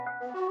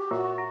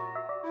Hello,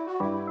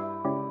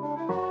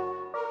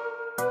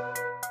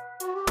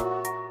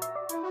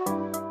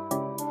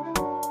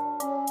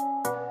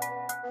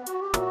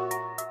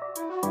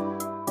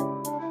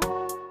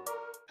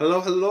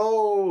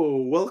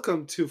 hello.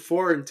 Welcome to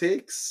Foreign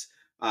Takes.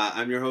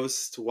 I'm your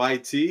host,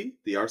 YT,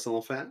 the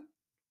Arsenal fan.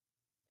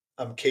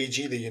 I'm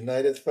KG, the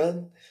United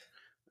fan.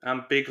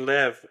 I'm Big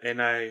Lev,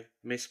 and I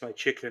miss my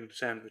chicken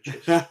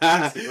sandwiches. Where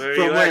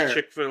you at, where?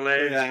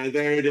 Chick-fil-A? Yeah,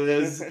 there it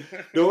is.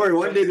 Don't worry,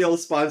 one day they'll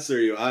sponsor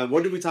you.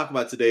 What did we talk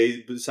about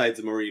today besides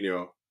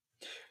Mourinho?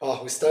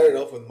 Oh, we started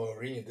off with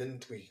Mourinho,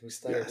 didn't we? We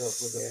started off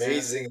with Yes.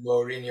 amazing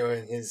Mourinho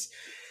and his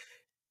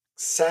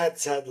sad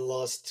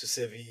loss to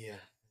Sevilla.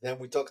 Then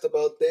we talked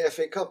about the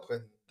FA Cup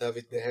and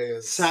David De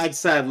Gea's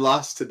Sad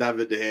loss to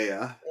David De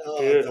Gea.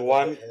 Dude, David De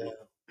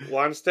Gea.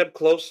 one step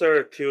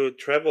closer to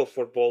treble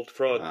for Bold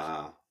Fraud.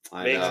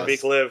 I Makes know.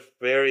 Big Lev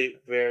very,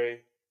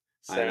 very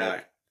I sad. know.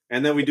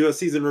 And then we do a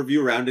season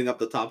review rounding up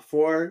the top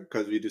four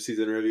because we do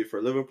season review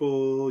for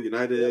Liverpool,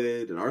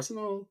 United, and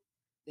Arsenal.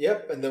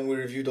 Yep, and then we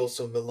reviewed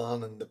also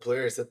Milan and the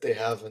players that they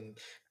have and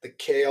the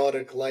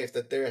chaotic life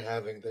that they're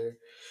having there.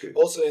 Good.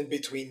 Also in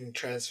between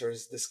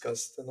transfers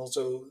discussed. And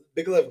also,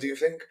 Big Lev, do you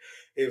think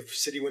if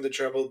City win the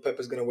treble, Pep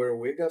is going to wear a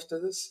wig after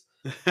this?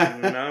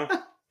 No.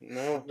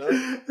 No?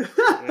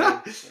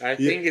 I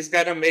think it's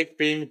gotta make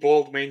being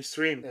bold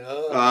mainstream.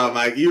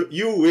 Mike,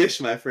 you wish,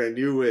 my friend,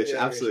 you wish.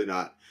 Yeah, Absolutely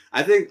not.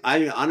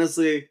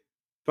 Honestly,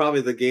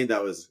 probably the game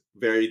that was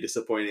very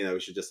disappointing that we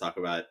should just talk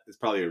about is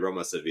probably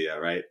Roma Sevilla,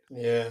 right?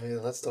 Yeah,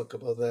 let's talk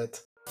about that.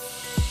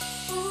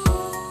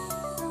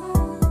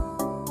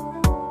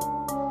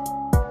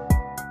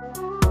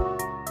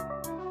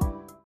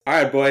 All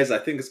right, boys, I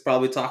think it's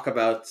probably talk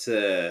about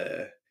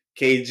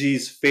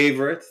KG's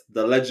favorite,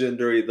 the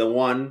legendary, the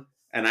one,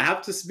 and I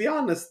have to be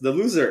honest, the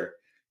loser.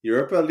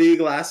 Europa League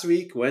last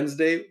week,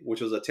 Wednesday,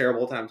 which was a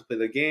terrible time to play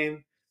the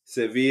game.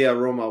 Sevilla,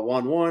 Roma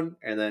 1-1,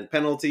 and then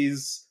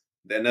penalties,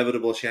 the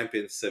inevitable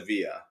champion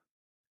Sevilla.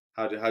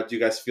 How do you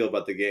guys feel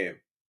about the game?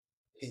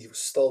 He was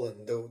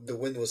stolen. The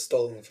win was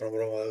stolen from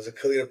Roma. It was a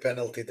clear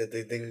penalty that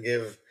they didn't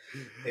give.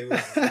 It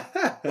was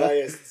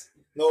biased.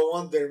 No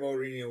wonder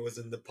Mourinho was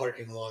in the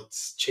parking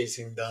lots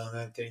chasing down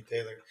Anthony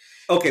Taylor.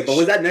 Okay, but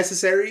was that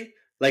necessary?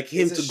 Like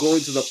him He's a to go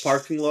into the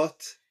parking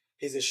lot?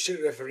 He's a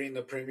shit referee in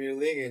the Premier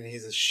League, and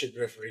he's a shit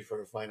referee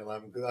for a final.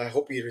 I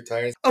hope he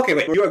retires. Okay,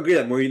 wait, you agree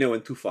that Mourinho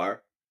went too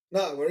far?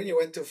 No, Mourinho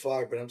went too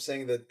far, but I'm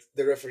saying that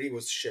the referee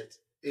was shit.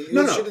 He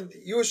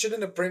was shit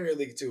in the Premier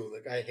League too.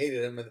 Like I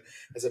hated him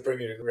as a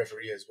Premier League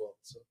referee as well.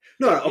 So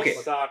okay.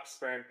 He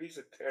sucks, man. He's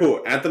a terrible.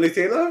 Who? Anthony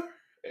Taylor?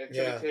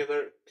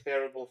 Taylor,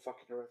 terrible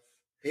fucking ref.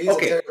 He's a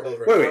terrible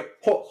ref. Wait.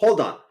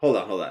 Hold on.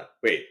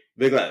 Wait,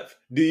 Big Lev,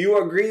 do you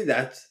agree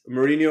that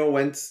Mourinho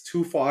went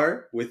too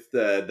far with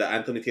the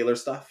Anthony Taylor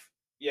stuff?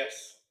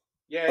 Yes.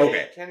 Yeah.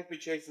 Okay. He can't be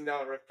chasing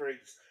down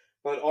referees.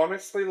 But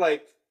honestly,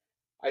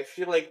 I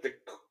feel like the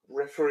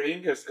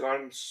refereeing has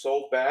gone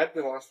so bad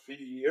in the last few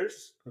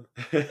years.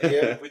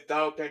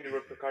 Without any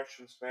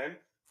repercussions, man.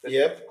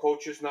 That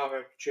coaches now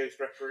have to chase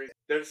referees.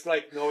 There's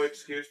no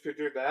excuse to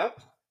do that.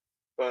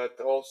 But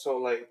also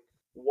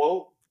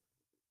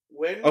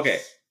when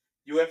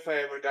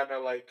UEFA ever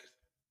gonna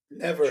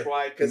never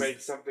try to make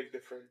something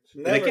different?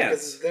 Never,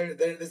 because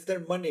it's their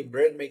money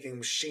bread making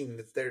machine.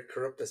 That they're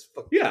corrupt as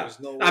fuck. Yeah,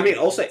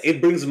 also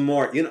it brings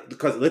more.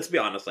 Because let's be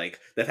honest,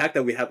 the fact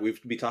that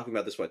we've been talking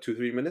about this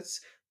 2-3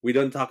 minutes, we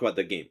don't talk about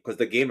the game because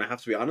the game, I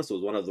have to be honest,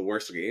 was one of the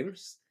worst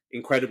games.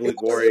 Incredibly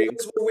boring. It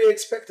was what we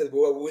expected.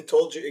 We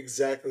told you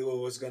exactly what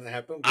was going to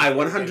happen. I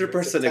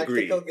 100%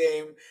 agree. Tactical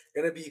game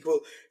going to be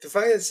equal. The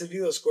fact that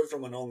Sevilla scored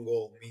from an own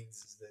goal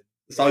means that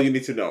that's all you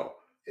need to know.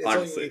 It's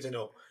all you need to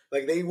know.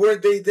 They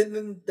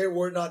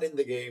were not in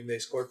the game. They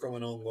scored from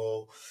an own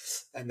goal,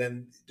 and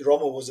then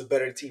Roma was a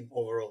better team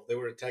overall. They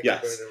were attacking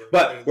better.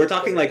 But we're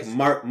talking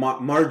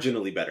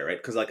marginally better, right?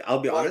 Because I'll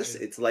be honest,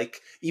 it's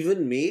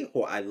even me,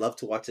 who I love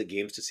to watch the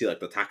games to see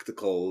the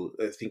tactical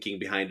thinking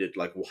behind it,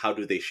 how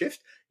do they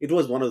shift. It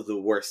was one of the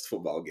worst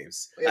football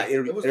games. Yeah, it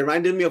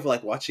reminded me of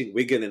watching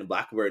Wigan and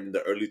Blackburn in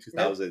the early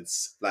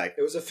 2000s.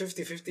 It was a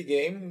 50-50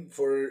 game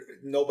for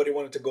nobody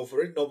wanted to go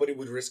for it. Nobody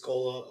would risk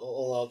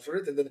all out for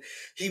it, and then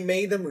he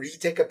made them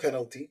retake a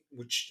penalty,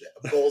 which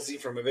ballsy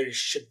from a very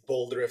shit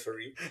bold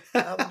referee.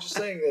 I'm just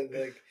saying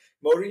that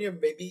Mourinho,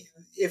 maybe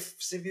if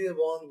Sevilla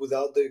won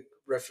without the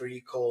referee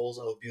calls,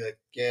 I would be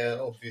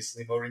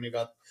obviously Mourinho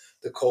got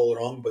the call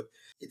wrong, but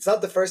it's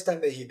not the first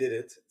time that he did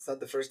it. It's not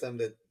the first time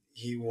that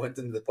he went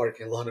into the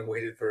parking lot and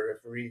waited for a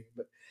referee.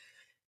 But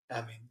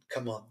I mean,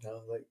 come on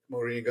now,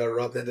 Mourinho got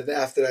robbed, and then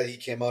after that he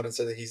came out and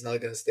said that he's not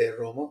going to stay at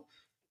Roma.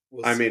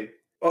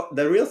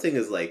 The real thing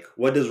is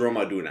what does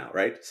Roma do now,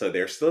 right? So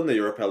they're still in the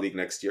Europa League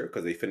next year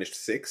because they finished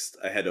 6th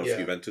ahead of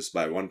Juventus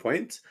by 1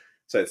 point.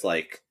 So it's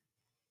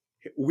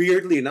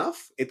weirdly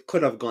enough, it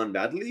could have gone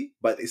badly,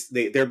 but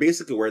they're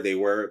basically where they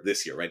were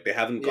this year, right? They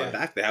haven't gone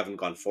back, they haven't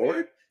gone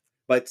forward,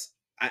 but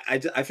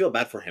I feel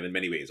bad for him in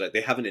many ways. Right?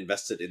 They haven't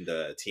invested in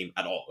the team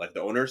at all.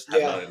 The owners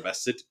have not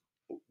invested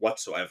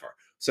whatsoever.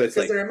 So it's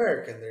because they're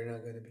American, they're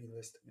not going to be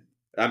investing.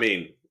 I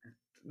mean,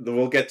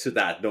 we'll get to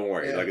that. Don't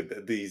worry. Yeah,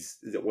 Like these,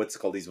 what's it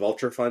called? These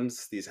vulture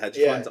funds, these hedge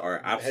yeah, funds are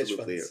hedge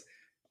absolutely funds.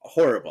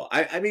 horrible.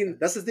 I mean,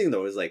 that's the thing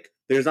though. Is like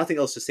there's nothing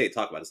else to say.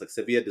 Talk about it. It's like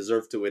Sevilla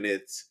deserved to win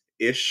it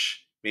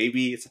ish.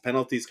 Maybe it's a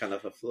penalty. It's kind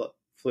of a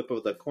flip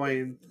of the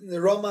coin.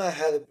 Roma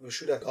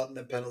should have gotten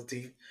a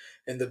penalty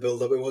in the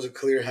build-up. It was a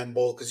clear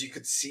handball because you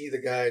could see the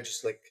guy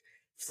just like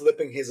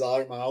flipping his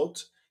arm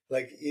out.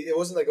 Like it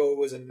wasn't like, oh, it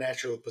was a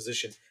natural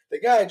position. The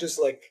guy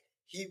just like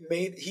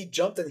he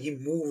jumped and he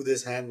moved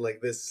his hand like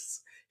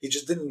this. He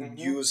just didn't Mm-hmm.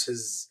 use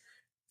his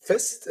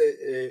fist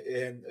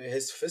in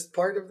his fist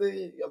part of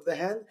the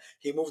hand.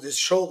 He moved his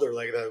shoulder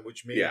like that,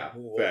 which made him Yeah,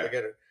 move fair.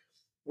 altogether.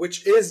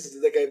 Which is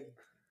like a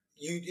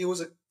you. It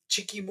was a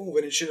cheeky move,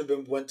 and it should have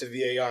been went to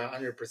VAR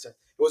 100%. It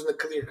wasn't a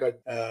clear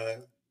cut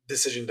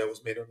decision that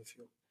was made on the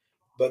field.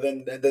 But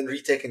then and then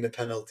retaking the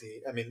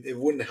penalty, I mean, it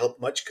wouldn't help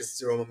much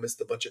because Roma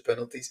missed a bunch of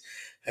penalties,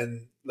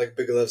 and like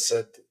Bigelow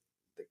said,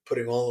 like,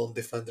 putting all on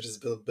defenders has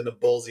been a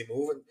ballsy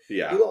move, and he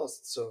Yeah.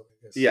 lost. So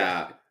I guess.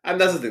 Yeah, and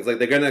that's the thing. It's like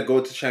they're gonna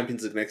go to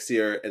Champions League next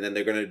year, and then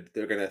they're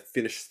gonna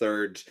finish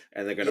third,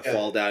 and they're gonna Yeah,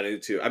 fall down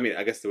into. I mean,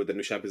 I guess with the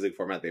new Champions League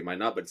format, they might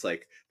not, but it's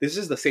like this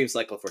is the same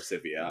cycle for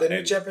Sevilla. the new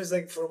And Champions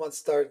League format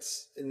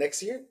starts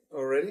next year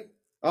already.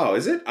 oh,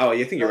 is it? Oh,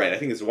 I think you're right. I No,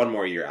 think it's one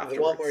more year the one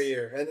more afterwards.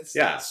 year, and it's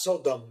Yeah, so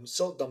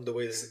dumb the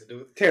way they do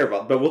it.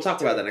 terrible. But we'll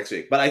talk about that Terrible. next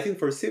week. But I think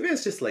for Sevilla,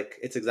 it's just like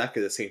it's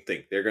exactly the same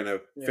thing. They're gonna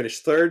Yeah.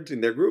 finish third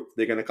in their group.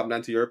 They're gonna come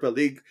down to Europa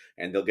League,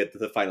 and they'll get to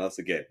the finals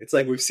again. It's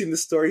like we've seen the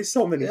story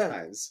so many Yeah,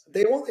 times.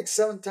 they won like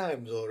 7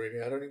 times already.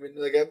 I don't even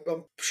like.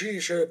 I'm pretty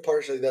sure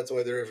partially that's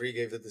why the referee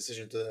gave the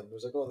decision to them. It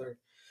was like, oh, they're.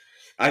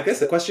 I guess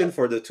the The, question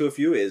for the two of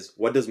you is,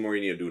 what does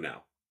Mourinho do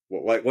now?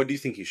 What do you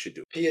think he should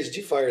do?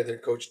 PSG fired their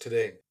coach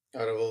today.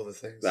 Out of all the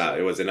things, Ah, it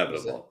so was what was that?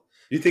 inevitable.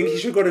 You think he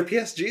should go to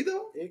PSG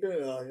though?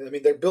 I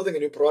mean, they're building a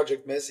new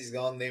project. Messi's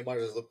gone. Neymar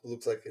just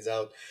looks like he's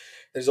out.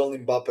 There's only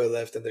Mbappe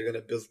left, and they're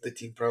gonna build the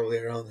team probably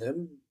around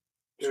him.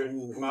 So Dude,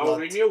 who not?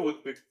 Mourinho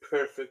would be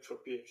perfect for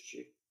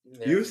PSG.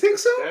 Yeah, You think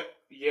so?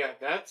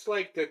 That's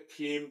like the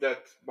team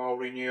that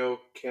Mourinho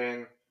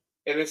can,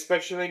 and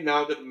especially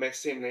now that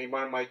Messi and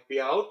Neymar might be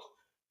out,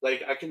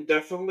 like I can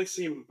definitely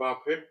see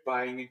Mbappe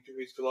buying into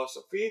his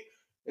philosophy,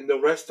 and the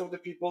rest of the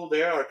people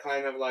there are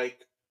kind of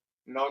like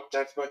not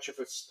that much of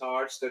a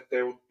stars that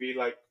they would be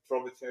like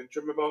from the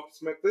tantrum about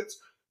his methods,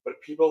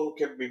 but people who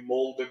can be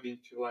molded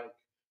into like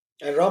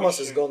and Ramos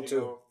is efficient, gone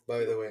too.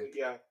 By the way,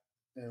 yeah,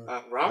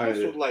 yeah, Ramos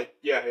I, would like,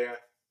 yeah,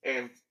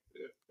 and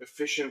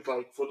efficient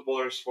like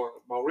footballers for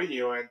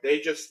Mourinho, and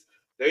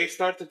they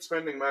started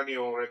spending money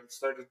already.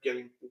 Started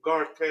getting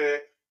Ugarte,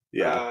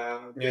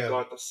 yeah. they yeah,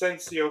 got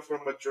Asensio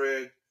from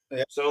Madrid,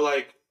 yeah. so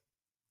like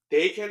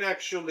they can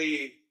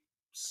actually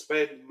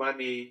spend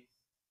money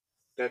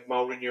that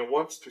Mourinho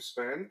wants to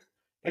spend,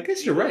 I and guess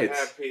he you're will right.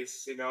 have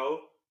his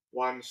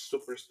one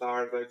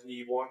superstar that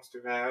he wants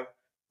to have.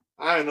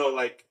 I don't know,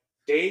 like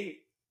they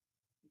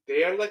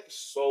are like a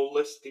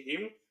soulless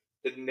team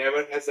that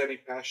never has any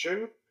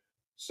passion.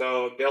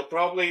 So they'll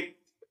probably.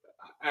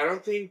 I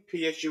don't think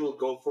PSG will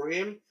go for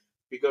him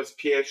because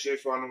PSG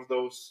is one of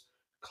those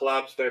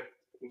clubs that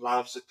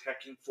loves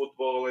attacking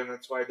football, and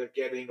that's why they're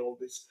getting all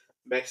these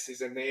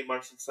Messi's and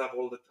Neymars and stuff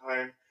all the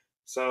time.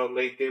 So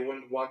like they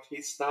wouldn't want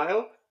his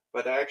style,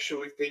 but I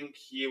actually think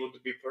he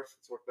would be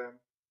perfect for them.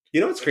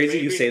 You know what's And crazy?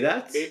 You say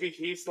that. maybe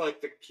he's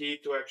like the key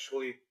to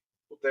actually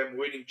them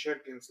winning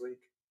Champions League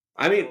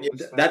I and mean, all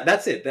this stuff.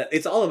 that's it.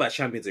 It's all about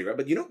Champions League, right?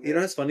 But you Yeah.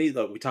 know, it's funny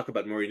though. We talk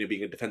about Mourinho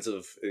being a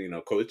defensive,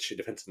 coach,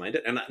 defensive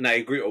minded, and I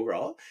agree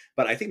overall.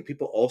 But I think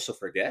people also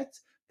forget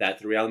that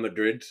the Real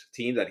Madrid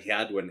team that he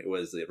had when it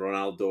was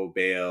Ronaldo,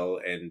 Bale,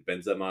 and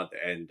Benzema,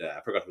 and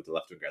I forgot who the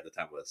left winger at the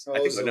time was. I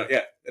think no, Also,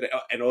 yeah,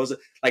 and also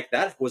like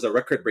that was a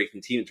record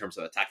breaking team in terms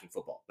of attacking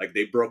football. Like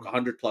they broke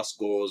 100+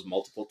 goals,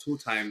 multiple 2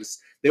 times.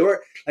 They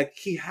were like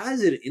he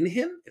has it in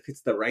him if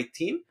it's the right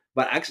team.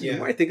 But actually, the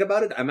more I yeah, think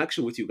about it, I'm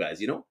actually with you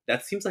guys.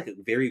 That seems like a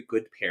very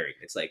good pairing.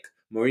 It's like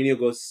Mourinho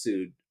goes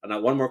to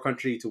one more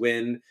country to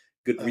win,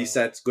 good uh,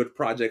 resets, good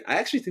project. I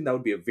actually think that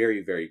would be a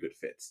very, very good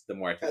fit. The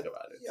more I think I,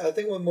 about it. I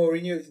think when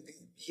Mourinho,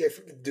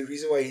 the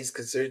reason why he's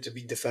considered to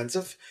be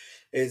defensive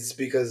is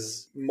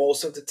because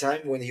most of the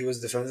time when he was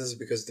defensive is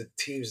because the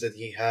teams that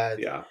he had,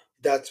 Yeah,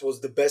 that was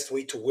the best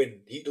way to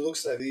win. He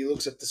looks at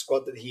the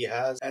squad that he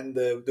has and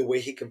the way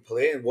he can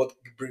play and what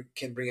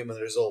can bring him a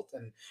result.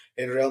 And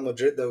in Real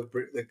Madrid, that would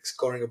bring, like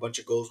scoring a bunch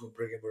of goals would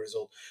bring him a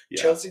result.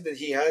 yeah, Chelsea that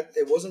he had,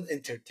 it wasn't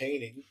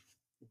entertaining,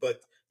 but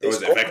it they was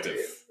scored. effective.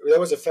 That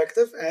was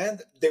effective,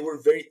 and they were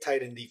very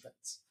tight in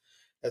defense.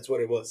 That's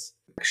what it was.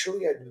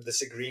 Actually, I'm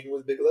disagreeing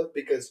with Big Love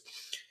because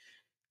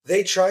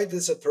they tried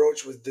this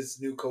approach with this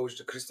new coach,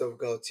 the Christophe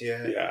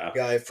Galtier Yeah,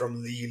 guy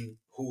from Lille,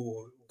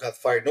 who got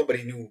fired.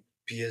 Nobody knew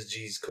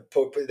PSG's.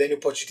 They knew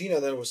Pochettino,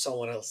 and then it was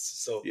someone else.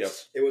 So yep.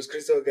 it was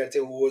Christophe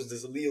Galtier who was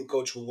this Lille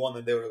coach who won,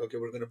 and they were like, "Okay,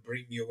 we're going to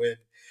bring you in,"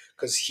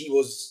 because he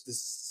was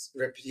this.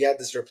 He had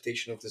this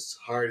reputation of this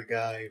hard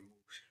guy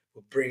who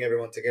would bring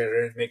everyone together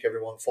and make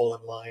everyone fall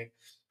in line.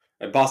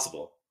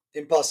 Impossible.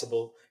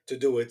 impossible to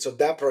do it. So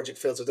that project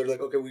failed. So they're like,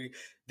 okay,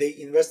 they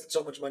invested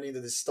so much money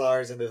into the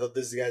stars, and they thought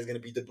this guy's going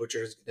to be the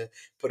butcher, is going to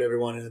put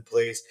everyone in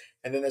place.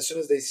 And then as soon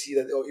as they see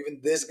that, oh,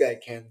 even this guy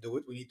can't do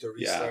it, we need to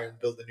restart and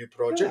build a new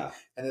project. Yeah.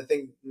 And I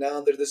think now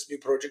under this new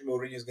project,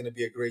 Mourinho is going to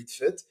be a great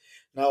fit.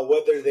 Now,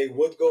 whether they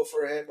would go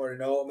for him or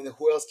no, I mean,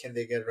 who else can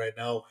they get right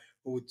now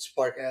who would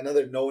spark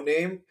another no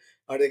name?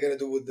 Are they going to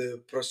do with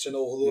the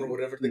Professional or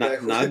whatever the guy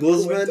who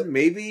Nagelsmann,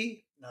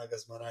 maybe?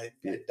 Nagelsmann. I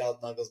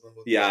doubt Nagelsmann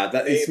would. Yeah,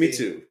 it's me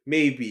too.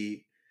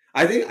 Maybe.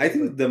 I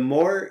think the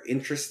more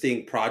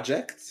interesting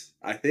project,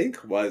 I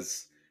think,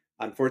 was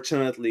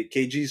unfortunately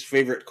KG's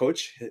favorite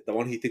coach, the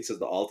one he thinks is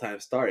the all-time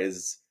star,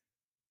 is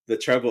the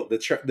treble,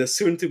 the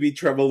soon-to-be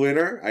treble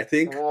winner. I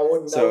think. I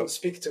wouldn't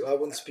speak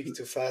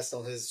too fast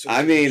on his.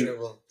 I mean,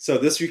 treble. So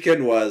this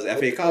weekend was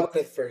FA Cup.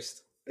 At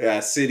first,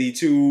 City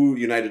 2,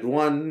 United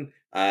 1.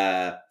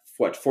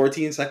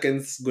 14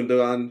 seconds,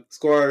 Gundogan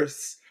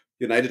scores.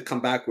 United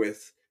come back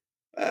with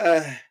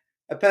a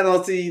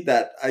penalty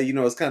that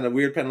is kind of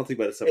weird penalty,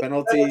 but it's a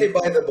penalty. Penalty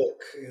by the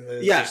book.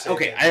 Yeah,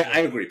 okay,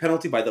 I agree.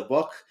 Penalty by the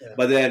book,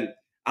 but then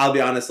I'll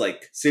be honest,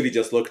 like City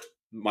just looked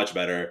much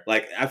better.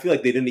 Like I feel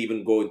like they didn't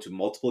even go into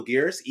multiple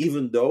gears,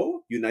 even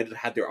though United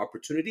had their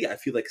opportunity. I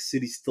feel like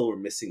City still were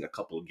missing a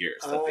couple of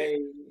gears.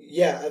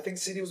 I think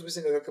City was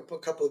missing a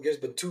couple of gears,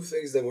 but two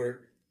things that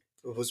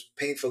was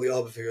painfully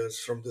obvious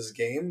from this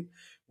game.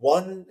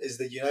 One is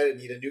that United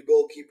need a new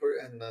goalkeeper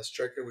and a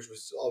striker, which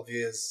was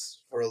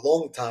obvious for a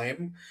long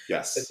time.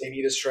 Yes, that they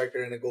need a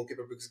striker and a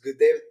goalkeeper because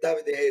David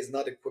De Gea is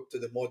not equipped to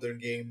the modern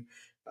game.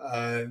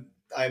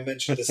 I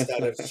mentioned the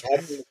stat of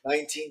having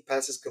 19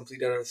 passes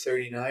completed out of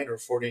 39 or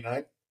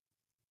 49.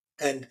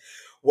 And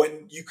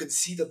when you could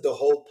see that the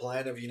whole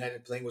plan of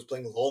United was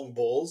playing long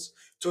balls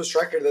to a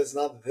striker that's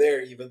not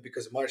there even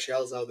because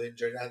Martial's out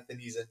injured,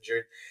 Anthony's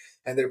injured,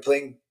 and they're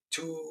playing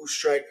two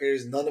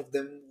strikers, none of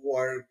them who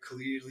are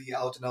clearly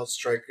out and out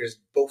strikers.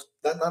 Both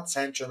not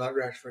Sancho, not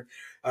Rashford,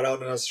 are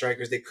out and out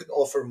strikers. They couldn't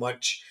offer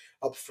much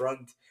up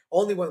front.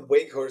 Only when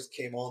Wakehurst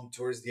came on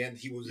towards the end,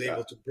 he was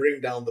able to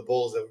bring down the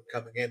balls that were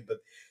coming in. But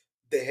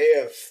De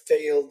Gea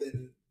failed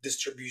in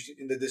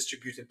the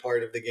distributing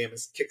part of the game,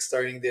 is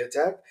kickstarting the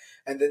attack,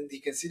 and then he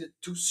conceded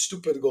two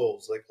stupid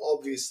goals. Like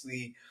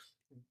obviously,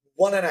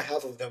 one and a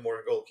half of them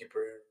were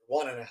goalkeeper.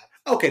 One and a half.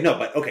 Okay, no,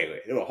 but okay,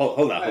 wait,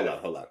 hold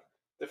on.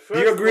 The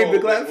first Do you agree, goal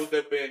Big Lev? would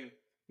have been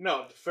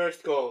the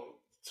first goal.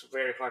 It's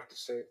very hard to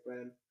say,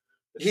 man.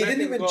 He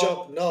didn't even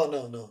jump.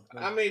 No.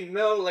 I mean,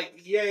 no,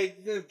 he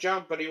didn't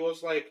jump, but he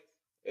was like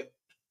a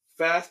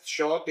fast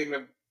shot in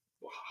a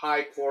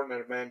high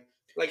corner, man.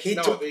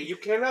 You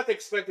cannot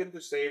expect him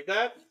to save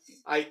that.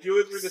 I do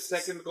it with the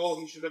second goal.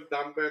 He should have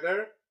done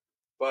better.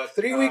 But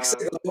 3 weeks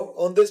ago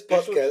on this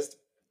podcast,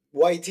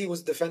 YT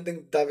was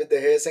defending David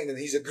De Gea, saying that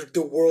he's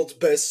the world's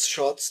best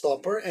shot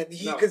stopper, and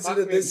he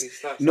considered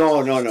this.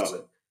 No.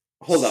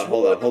 Hold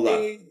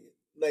on.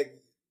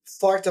 Like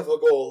fart of a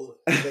goal.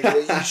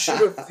 Like,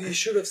 he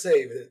should have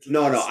saved it.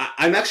 No.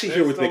 I'm actually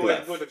here with Big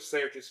Lev. He would have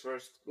saved his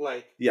first.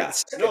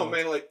 Yes. No,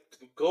 man.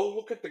 Go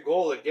look at the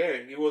goal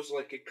again. He was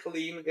like a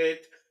clean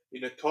hit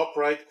in the top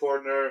right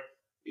corner.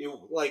 Even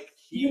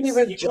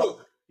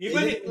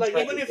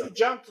if he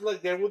jumped,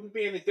 there wouldn't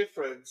be any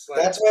difference.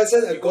 That's why I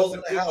said a goal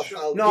and a half.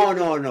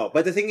 No.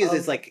 But the thing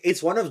is,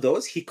 it's one of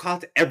those. He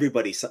caught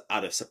everybody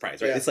out of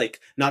surprise, right? Yeah. It's like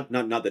not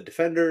the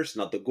defenders,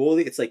 not the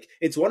goalie.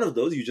 It's one of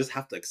those you just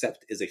have to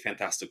accept is a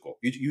fantastic goal.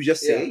 You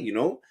just say,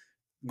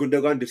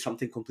 Gundogan did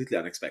something completely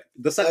unexpected.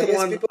 The second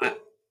one.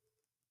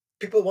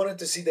 People wanted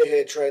to see De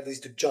Gea try at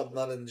least to jump,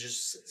 not and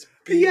just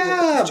but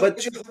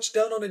you touch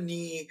down on a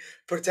knee,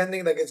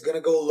 pretending like it's gonna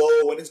go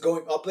low when it's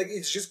going up. Like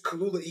it's just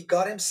clueless. He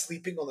got him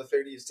sleeping on the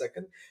 30th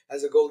second.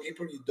 As a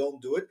goalkeeper, you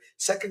don't do it.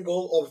 Second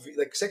goal,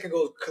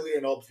 clear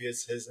and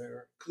obvious. His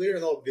error, clear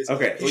and obvious.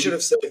 Okay, he should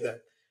have saved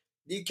that.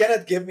 You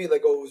cannot give me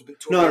it's been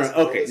 2 No.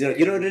 Okay,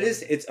 you know what it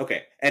is? It's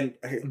okay, and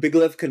Big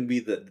Lev can be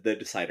the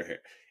decider here.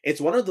 It's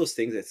one of those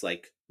things. It's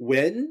like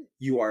when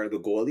you are the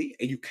goalie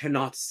and you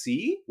cannot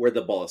see where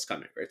the ball is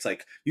coming. Right? It's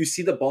like you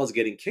see the ball is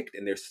getting kicked,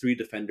 and there's 3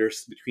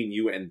 defenders between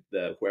you and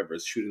whoever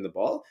is shooting the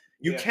ball.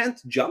 You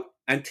can't jump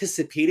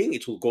anticipating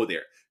it will go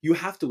there. You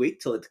have to wait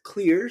till it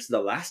clears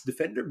the last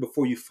defender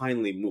before you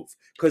finally move,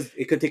 because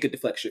it could take a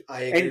deflection.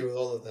 I agree with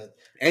all of that.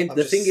 And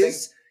the thing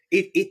is,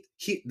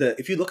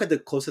 if you look at the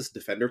closest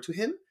defender to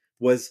him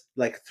was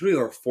like 3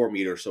 or 4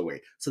 meters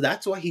away. So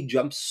that's why he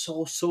jumps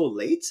so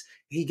late.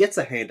 He gets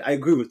a hand. I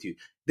agree with you.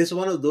 This is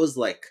one of those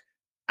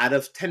out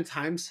of 10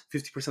 times,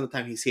 50% of the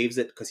time he saves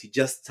it because he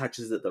just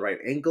touches it at the right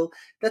angle.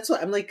 That's why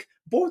I'm like,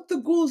 both the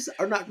goals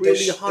are not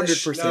really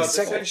 100%. The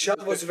second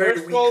shot was very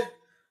weak.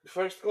 The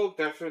first goal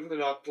definitely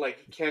not you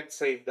can't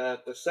save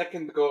that. The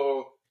second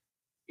goal,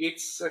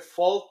 it's a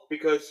fault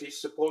because he's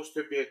supposed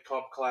to be a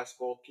top class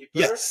goalkeeper.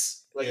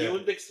 Yes. You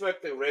wouldn't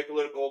expect a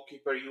regular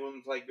goalkeeper. You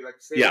wouldn't be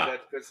saying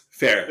that because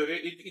fair.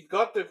 It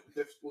got it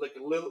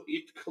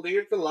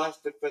cleared the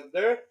last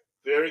defender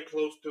very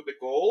close to the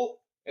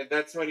goal, and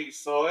that's when he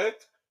saw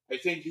it. I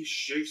think he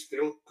should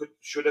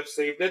have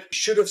saved it.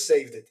 Should have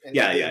saved it.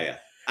 Yeah.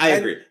 I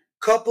agree.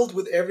 coupled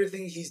with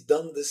everything he's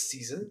done this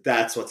season,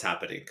 that's what's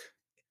happening.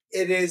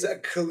 It is a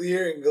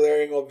clear and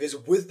glaring obvious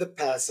with the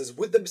passes,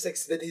 with the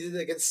mistakes that he did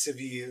against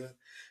Sevilla,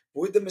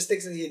 with the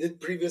mistakes that he did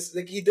previous.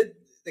 Like he did.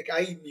 Like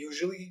I'm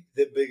usually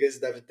the biggest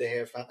David De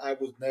Gea fan. I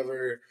would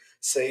never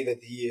say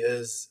that he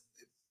is.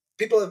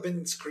 People have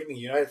been screaming.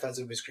 United fans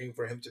have been screaming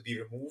for him to be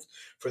removed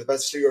for the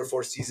past 3 or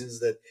 4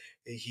 seasons. That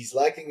he's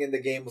lacking in the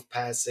game of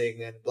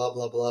passing and blah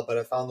blah blah. But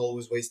I found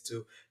always ways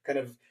to kind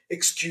of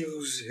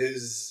excuse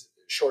his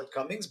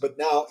shortcomings. But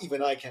now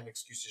even I can't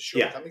excuse his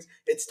shortcomings.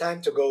 Yeah. It's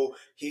time to go.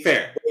 He's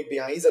Fair. way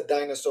behind. He's a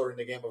dinosaur in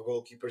the game of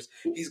goalkeepers.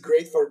 He's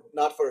great for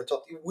not for a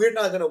top team. We're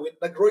not gonna win.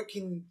 Like Roy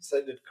Keane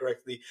said it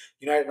correctly.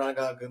 United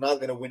are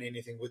not gonna win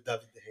anything with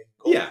David De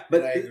Gea. Yeah,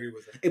 but I agree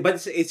with it.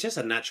 But it's just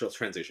a natural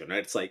transition, right?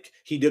 It's like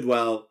he did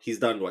well. He's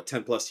done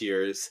 10+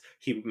 years.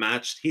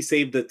 He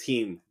saved the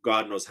team.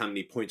 God knows how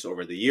many points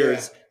over the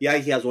years. Yeah,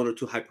 he has 1 or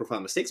 2 high-profile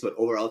mistakes, but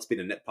overall it's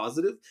been a net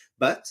positive.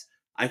 But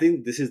I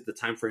think this is the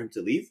time for him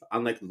to leave.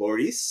 Unlike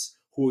Lloris,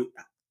 who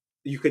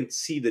you can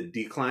see the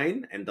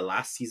decline and the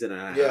last season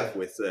and a half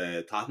with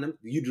Tottenham.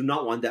 You do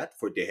not want that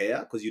for De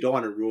Gea because you don't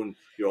want to ruin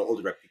your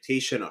old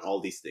reputation and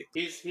all these things.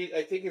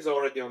 I think he's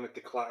already on a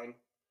decline.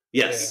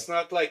 Yes, it's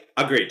not like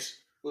agreed.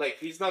 Like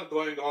he's not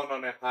going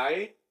on a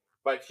high,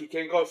 but he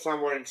can go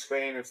somewhere in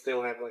Spain and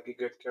still have like a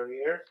good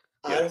career.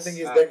 I don't think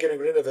they're getting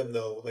rid of him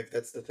though. Like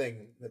that's the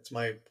thing. That's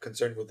my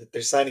concern with it.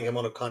 They're signing him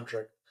on a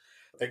contract.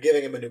 They're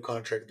giving him a new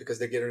contract because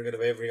they're getting rid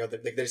of every other.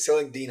 Like they're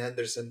selling Dean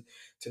Henderson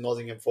to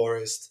Nottingham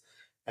Forest,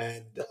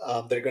 and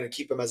they're going to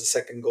keep him as a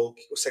second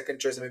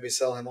choice, and maybe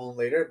sell him on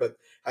later. But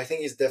I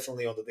think he's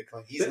definitely on the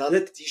decline. He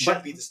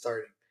should be the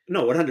starting.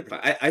 No,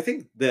 100%. I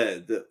think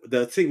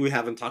the thing we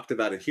haven't talked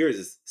about it here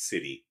is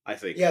City. I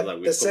think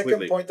the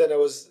second point that I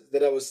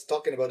was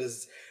talking about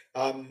is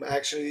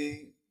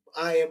actually.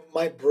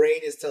 My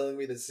brain is telling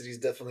me that City's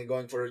definitely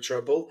going for a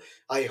treble.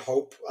 I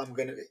hope I'm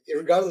gonna,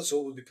 regardless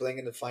who will be playing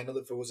in the final.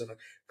 If it wasn't a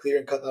clear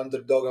and cut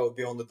underdog, I would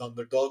be on the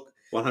underdog.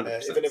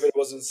 100%. Even if it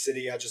wasn't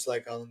City, I just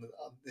like on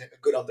a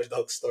good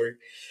underdog story.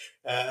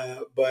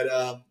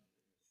 But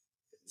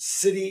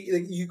City,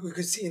 like you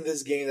could see in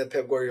this game that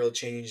Pep Guardiola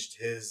changed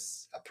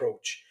his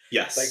approach.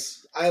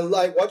 Yes, like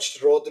I watched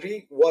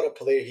Rodri. What a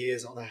player he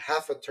is on a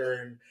half a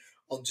turn,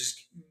 on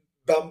just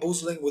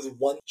bamboozling with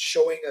one,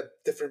 showing a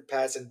different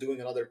pass and doing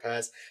another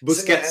pass.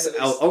 Busquets,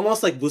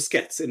 almost like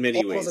Busquets in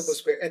many ways. Like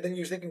Busquets. And then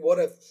you're thinking, what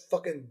a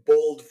fucking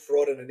bold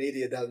fraud and an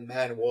idiot that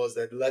man was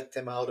that let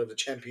him out of the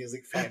Champions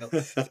League final.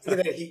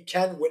 He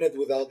can't win it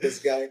without this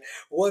guy.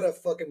 What a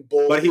fucking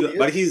bold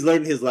But he's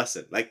learned his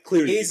lesson. Like,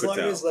 clearly he's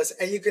learned his lesson.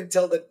 And you can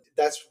tell that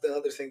that's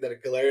another thing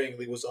that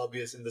glaringly was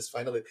obvious in this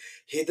final.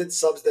 He did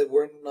subs that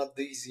were not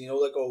these,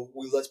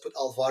 let's put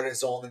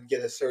Alvarez on and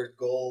get a third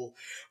goal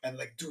and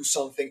like do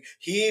something.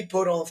 He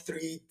put on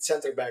 3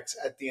 center backs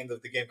at the end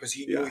of the game because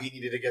he knew he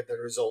needed to get the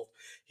result.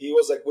 He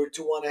was like, we're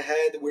 2-1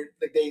 ahead.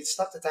 They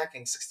stopped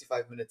attacking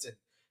 65 minutes in.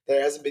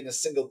 There hasn't been a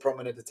single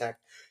prominent attack.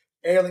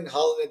 Erling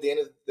Haaland at the end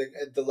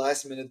of the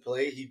last minute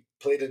play, he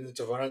played it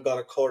into Varane, got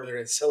a corner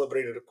and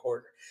celebrated a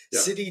corner. Yeah.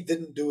 City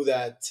didn't do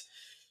that.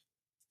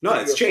 No,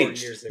 it's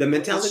changed. The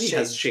mentality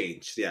has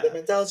changed. Yeah, the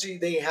mentality,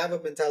 they have a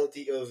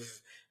mentality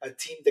of a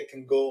team that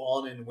can go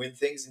on and win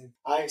things. And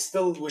I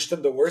still wish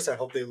them the worst. I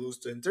hope they lose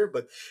to Inter,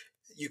 but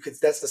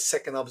that's the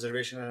second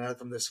observation I had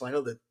from this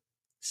final, that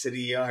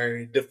City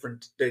are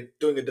different. They're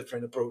doing a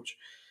different approach.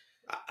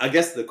 I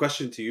guess the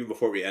question to you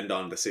before we end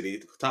on the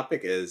City topic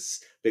is,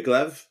 Big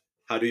Lev,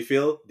 how do you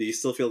feel? Do you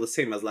still feel the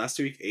same as last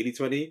week?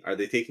 80-20? Are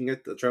they taking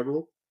it, the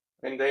treble?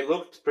 And they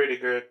looked pretty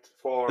good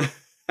for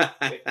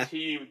a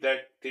team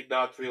that did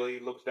not really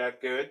look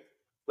that good.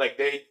 Like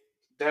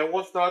there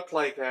was not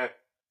like a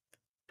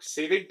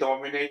City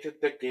dominated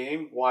the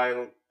game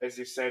while, as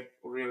you said,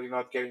 really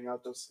not getting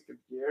out of second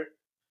gear.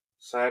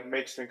 So that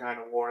makes me kind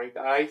of worried.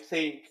 I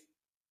think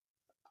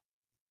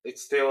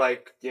it's still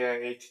like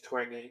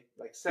 80-20,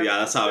 like 70,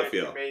 that's how I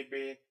feel.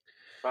 Maybe,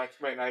 but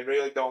man, I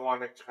really don't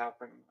want it to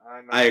happen.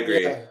 I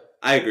agree. Yeah.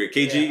 I agree.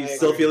 KG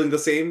still feeling the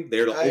same.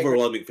 They're the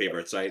overwhelming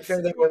favorites, right? I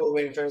think they're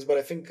overwhelming favorites, but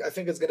I think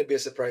it's going to be a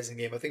surprising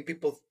game. I think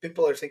people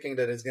are thinking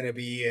that it's going to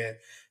be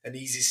an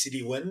easy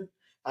City win.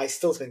 I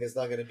still think it's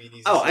not going to be an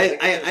easy.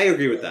 I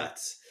agree with that.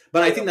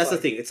 But I think that's the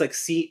thing. It's like,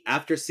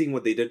 after seeing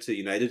what they did to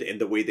United and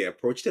the way they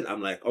approached it,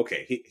 I'm like,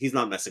 okay, he's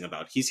not messing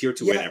about. He's here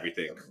to win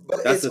everything. But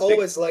it's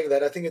always like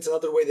that. I think it's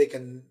another way they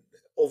can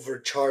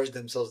overcharge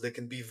themselves. They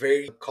can be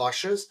very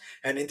cautious,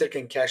 and Inter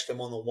can catch them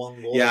on the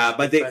one goal. Yeah,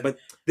 but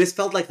this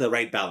felt like the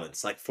right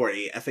balance. Like for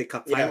a FA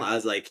Cup final, I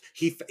was like,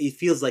 he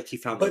feels like he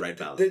found the right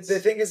balance. The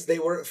thing is, the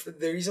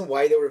reason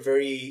why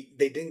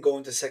they didn't go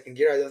into second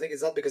gear. I don't think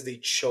it's not because they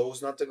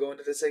chose not to go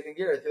into the second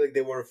gear. I feel like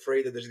they were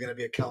afraid that there's going to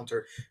be a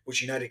counter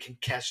which United can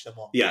catch them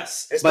on.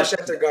 Yes, especially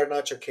after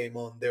Garnacho came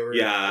on. They were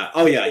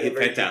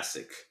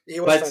fantastic. He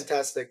was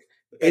fantastic.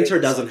 Inter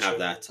doesn't have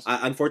that.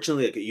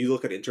 Unfortunately, you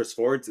look at Inter's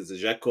forwards, it's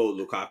Dzeko,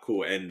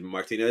 Lukaku, and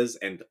Martinez,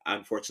 and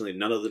unfortunately,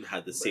 none of them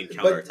had the same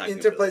counter-attacking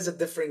But Inter plays a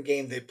different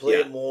game. They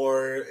play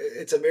more...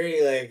 It's a very,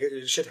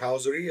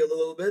 shithousery a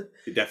little bit.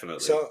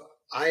 Definitely. So,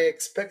 I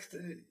expect...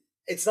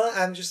 It's not.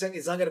 I'm just saying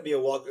it's not going to be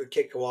a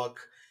cakewalk.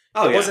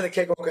 Oh It yeah, wasn't a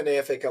cakewalk in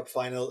the FA Cup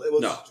final. It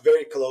no, was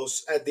very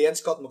close. At the end,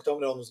 Scott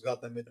McTominay almost got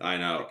them in. I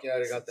know. Like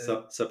United got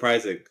them in.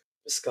 Surprising.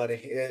 Scotty,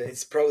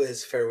 it's probably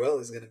his farewell.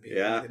 He's going to be. He's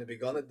Yeah, going to be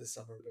gone at this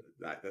summer.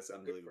 But that's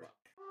unbelievable.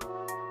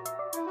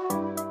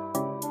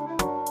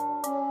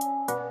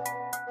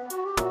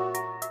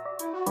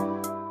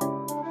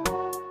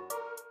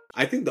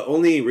 I think the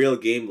only real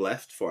game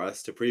left for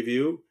us to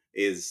preview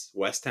is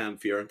West Ham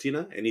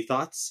Fiorentina. Any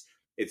thoughts?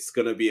 It's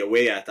going to be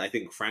away at, I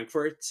think,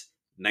 Frankfurt,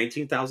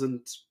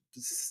 19,000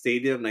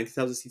 stadium,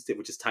 19,000 seat stadium,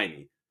 which is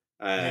tiny.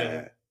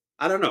 Yeah.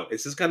 I don't know.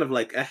 It's just kind of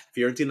like,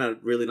 Fiorentina,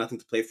 really nothing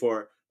to play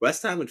for.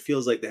 West Ham, it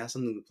feels like they have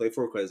something to play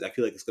for because I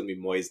feel like it's going to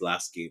be Moyes'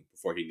 last game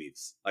before he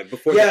leaves. Like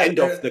before the end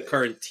of the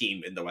current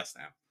team in the West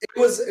Ham. It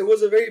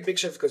was a very big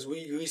shift because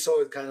we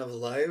saw it kind of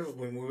live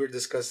when we were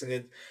discussing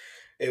it.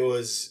 It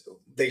was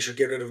they should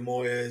get rid of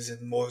Moyes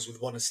and Moyes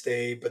would want to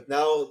stay, but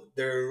now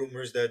there are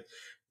rumors that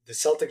the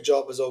Celtic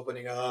job is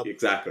opening up.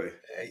 Exactly.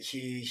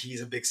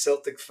 He's a big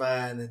Celtic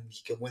fan and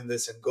he can win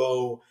this and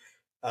go.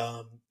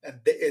 And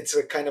it's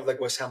a kind of like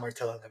West Ham are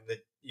telling him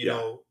that you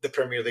know the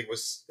Premier League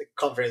was the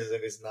Conference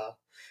League is not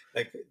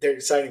like they're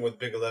siding with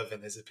Big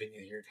 11. His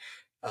opinion here.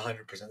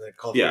 100%. The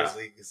Conference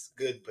League is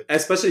good, but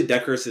especially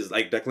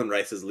Declan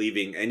Rice is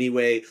leaving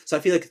anyway. So I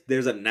feel like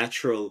there's a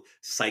natural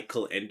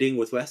cycle ending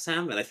with West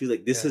Ham, and I feel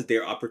like this is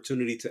their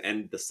opportunity to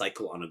end the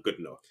cycle on a good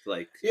note.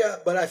 Like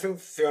but I think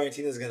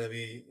Fiorentina is going to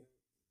be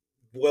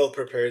well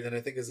prepared, and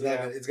I think it's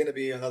not. It's going to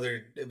be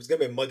another. It's going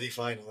to be a muddy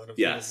final. I don't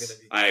think it's going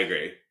to be. I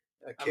agree.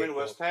 I mean,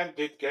 West Ham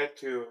did get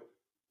to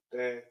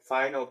the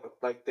final, but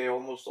like they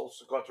almost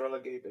also got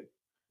relegated.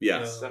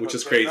 Yes, which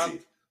is crazy.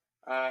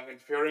 And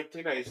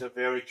Fiorentina is a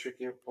very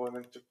tricky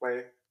opponent to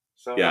play.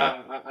 So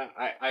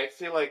I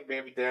feel like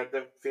maybe they're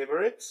the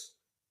favorites.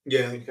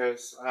 Yeah.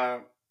 Because I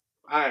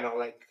don't know,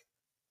 like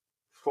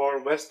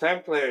for West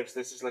Ham players,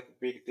 this is like a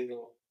big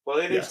deal. Well,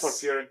 it is for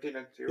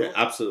Fiorentina too. Yeah,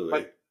 absolutely.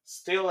 But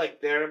still,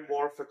 like they're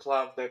more of a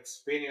club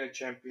that's been in the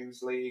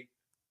Champions League,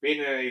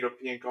 been in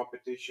European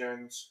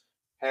competitions,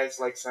 has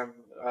like some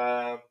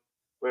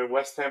where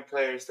West Ham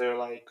players they're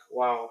like,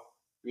 wow,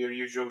 we're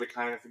usually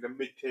kind of in the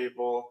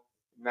mid-table.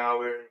 Now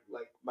we're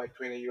like might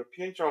win a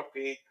European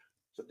trophy,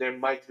 so there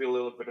might be a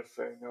little bit of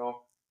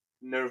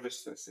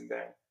nervousness in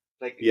there.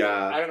 Like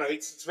I don't know,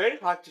 it's very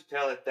hard to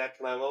tell at that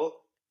level.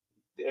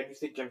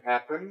 Anything can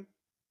happen,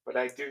 but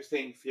I do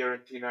think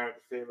Fiorentina are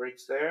the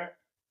favorites there.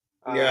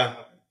 I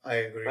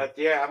agree. But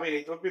yeah, I mean,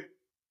 it would be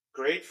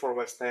great for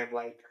West Ham.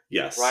 Like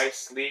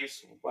Rice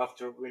leaves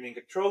after winning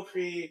a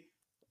trophy.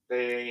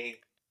 They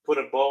put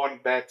a bow on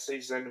bad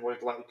season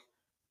with like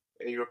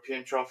a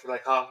European trophy.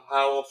 Like how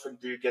often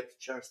do you get the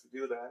chance to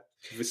do that?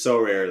 So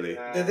rarely.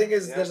 The thing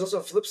is, there's also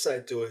a flip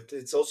side to it.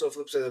 It's also a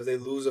flip side. If they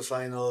lose a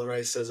final,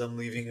 Rice says, "I'm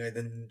leaving. I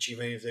didn't achieve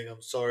anything.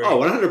 I'm sorry." Oh,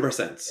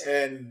 100%.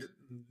 And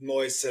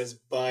Moyes says,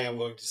 "Bye. I'm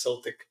going to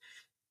Celtic."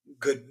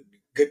 Good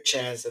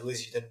chance. At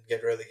least you didn't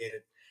get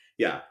relegated.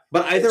 Yeah,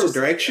 but either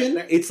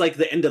direction, it's like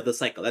the end of the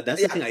cycle.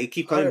 That's the thing I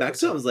keep coming 100%. Back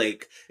to. I was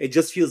like, it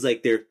just feels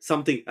like there's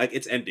something like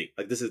it's ending.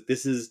 Like this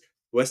is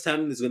West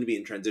Ham is going to be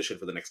in transition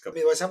for the next couple.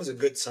 I mean, West Ham is a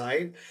good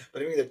side,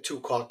 but I think they're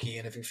too cocky,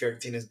 and I think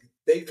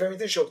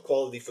Fiorentina showed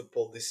quality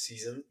football this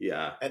season.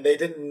 Yeah, and they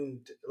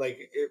didn't like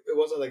it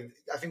wasn't like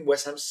I think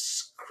West Ham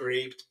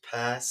scraped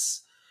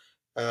past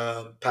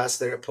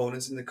their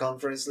opponents in the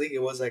Conference League.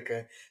 It was like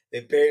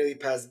they barely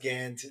passed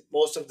Ghent.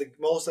 Most of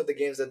the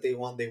games that they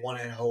won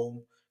at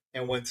home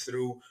and went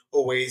through.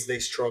 Always they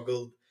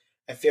struggled,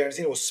 and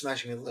Fiorentina was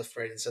smashing it left,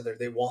 right, and center.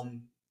 They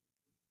won.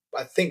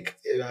 I think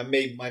I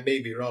may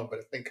be wrong, but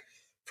I think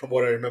from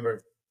what I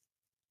remember,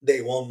 they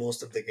won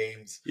most of the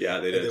games. Yeah,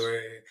 they did.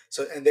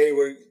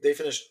 They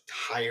finished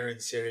higher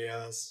in Serie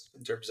A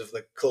in terms of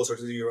like closer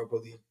to the Europa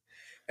League,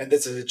 and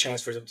this is a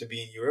chance for them to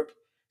be in Europe.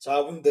 So I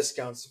wouldn't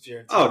discount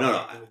Fiorentina. Oh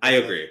no, I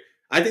agree.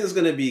 I think it's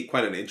going to be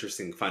quite an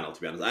interesting final.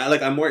 To be honest,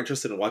 I'm more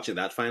interested in watching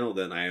that final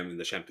than I am in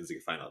the Champions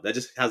League final. That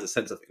just has a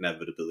sense of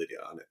inevitability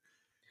on it.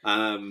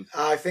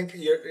 I think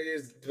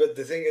but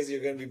the thing is,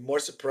 you're going to be more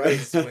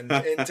surprised when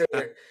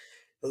Inter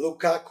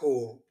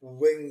Lukaku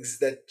wins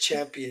that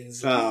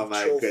Champions League oh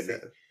my trophy.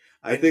 Goodness!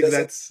 I think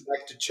that's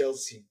back to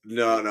Chelsea.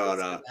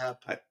 No.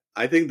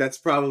 I think that's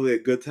probably a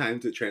good time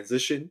to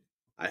transition.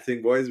 I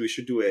think, boys, we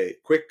should do a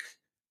quick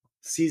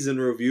season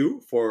review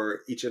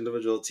for each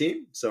individual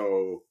team.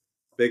 So,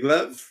 Big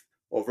Lev,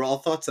 overall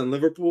thoughts on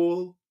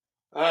Liverpool?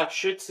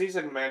 Shit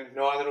season, man.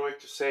 No other way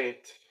to say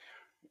it.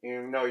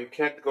 You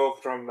can't go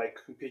from like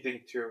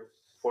competing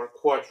for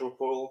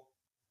quadruple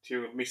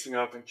to missing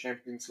out on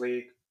Champions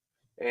League.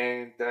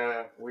 And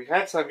we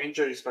had some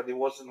injuries, but it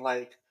wasn't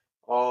like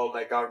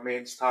like our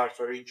main stars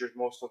were injured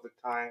most of the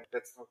time.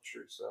 That's not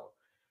true. So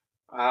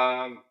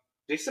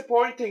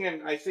disappointing,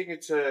 and I think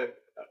it's a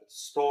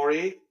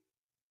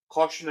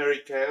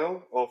cautionary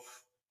tale of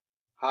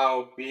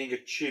how being a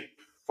cheap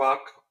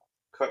fuck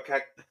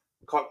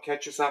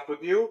catches up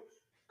with you,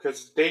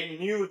 because they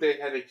knew they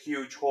had a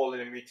huge hole in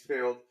the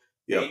midfield.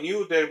 Yep. They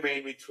knew their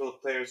main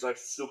midfield players are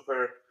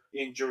super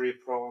injury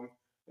prone,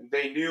 and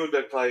they knew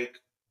that like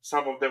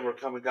some of them were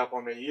coming up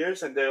on the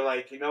years, and they're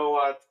like, you know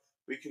what,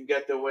 we can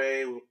get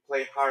away. We'll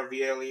play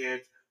Harvey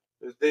Elliott,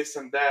 this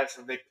and that,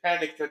 and they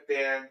panicked at the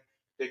end.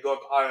 They got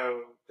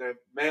the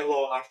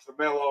Melo after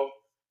Melo,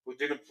 who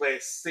didn't play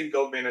a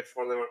single minute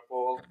for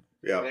Liverpool,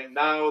 Yeah. and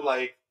now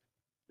like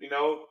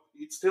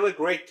it's still a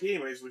great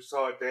team as we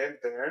saw at the end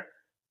there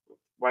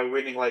by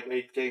winning like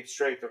 8 games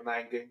straight or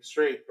 9 games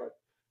straight, but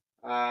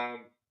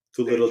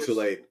too little, too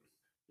late.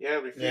 Yeah,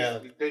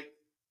 refused.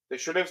 They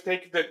should have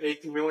taken that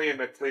 80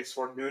 million at least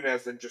for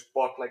Nunes and just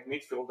bought like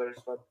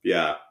midfielders. But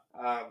yeah,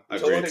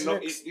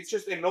 it's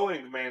just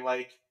annoying, man.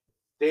 Like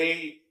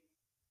they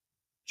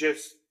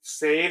just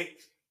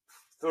saved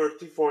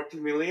 30, 40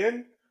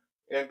 million,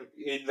 and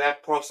in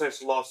that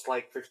process lost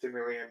like 50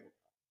 million.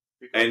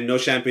 And no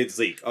Champions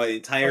League.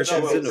 Entire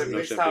season of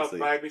no Champions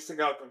League. By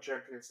missing out on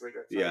Champions League.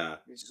 Yeah.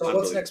 So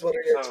what's next? What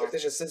are your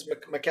expectations? Since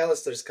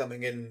McAllister's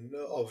coming in,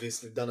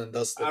 obviously done and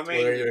dusted. What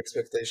are your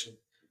expectations?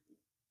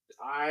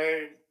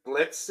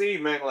 Let's see,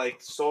 man. Like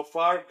so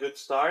far, good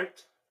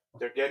start.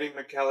 They're getting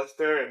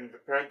McAllister, and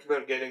apparently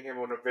they're getting him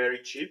on a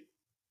very cheap.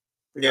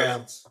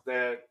 Yeah.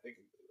 The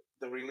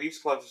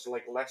release clause is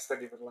like less than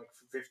even like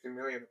 50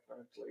 million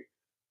apparently.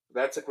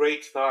 That's a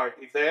great start.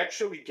 If they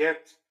actually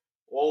get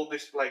all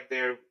this, like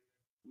they're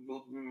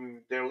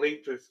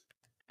linked with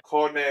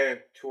Kone,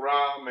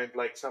 Thuram, and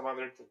like some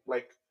other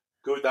like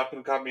good up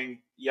and coming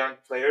young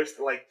players,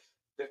 like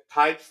the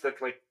types that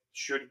like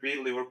should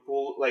be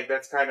Liverpool, like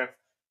that's kind of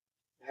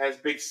has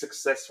been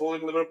successful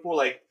in Liverpool,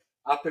 like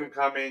up and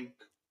coming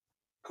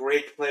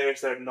great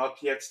players that are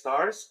not yet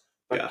stars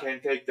but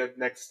can take that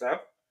next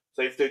step.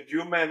 So if they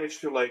do manage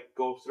to like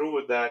go through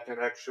with that and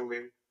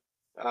actually,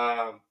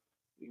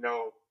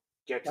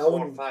 get 4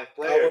 or 5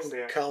 players, I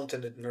wouldn't count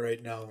on it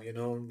right now. Like I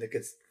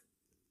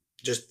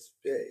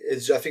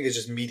think it's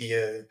just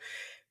media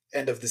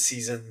end of the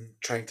season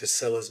trying to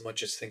sell as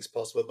much as things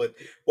possible. But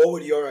what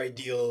would your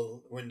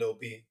ideal window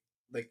be?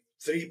 Like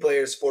 3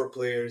 players, 4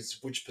 players,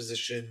 which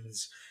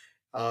positions?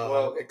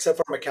 Except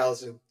for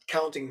McAllister,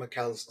 counting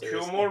McAllister.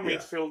 2 more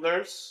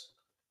midfielders.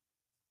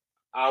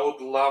 I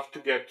would love to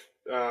get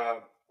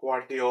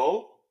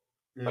Guardiola,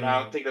 but I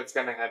don't think that's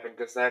gonna happen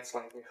because that's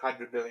like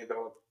 $100 million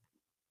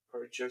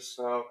purchase.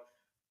 So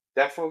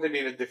definitely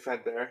need a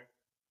defender.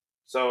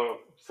 So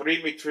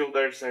 3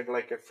 midfielders and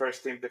like a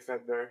first team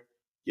defender.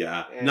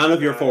 Yeah, and none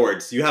of your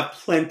forwards. You have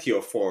plenty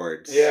of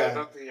forwards. Yeah,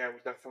 we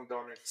definitely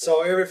don't.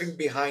 So everything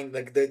behind,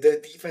 like the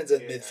defense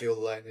and midfield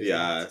line.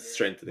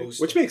 Strengthening,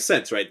 which makes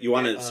sense, right? You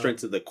want to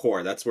strengthen the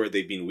core. That's where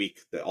they've been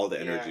weak. All the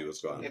energy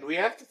was gone. And we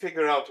have to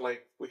figure out,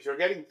 like, if you're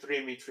getting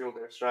 3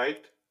 midfielders,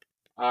 right?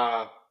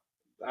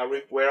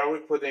 Where are we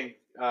putting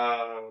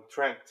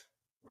Trent?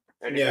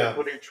 And if you're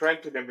putting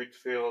Trent in the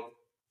midfield,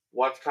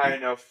 what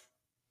kind of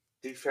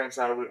defense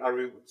are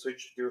we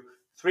switching to?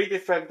 3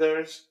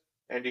 defenders.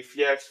 And if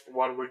yes,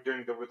 what we're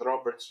doing with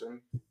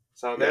Robertson.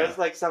 So there's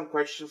like some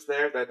questions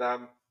there that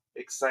I'm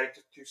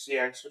excited to see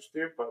answers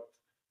to. But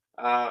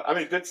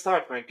good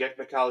start, man. Get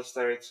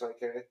McAllister. It's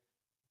like a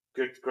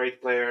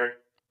great player,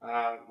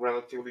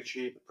 relatively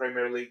cheap,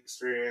 Premier League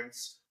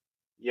experience,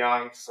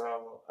 young.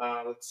 So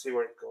let's see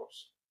where it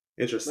goes.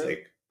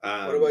 Interesting.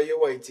 What about you,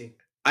 Whitey?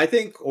 I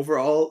think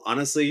overall,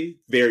 honestly,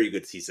 very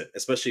good season,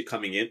 especially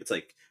coming in. It's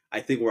like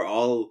I think we're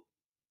all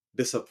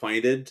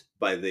disappointed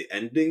by the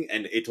ending,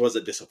 and it was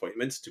a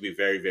disappointment, to be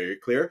very, very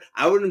clear.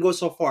 I wouldn't go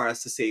so far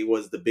as to say it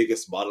was the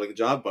biggest modeling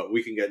job, but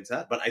we can get into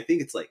that. But I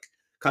think it's like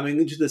coming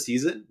into the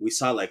season, we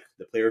saw like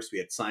the players we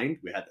had signed.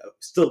 We had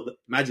still,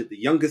 imagine,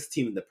 the youngest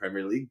team in the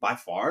Premier League by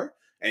far,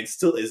 and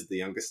still is the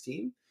youngest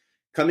team.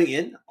 Coming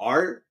in,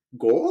 our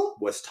goal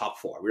was top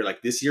 4. We were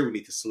like, this year we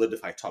need to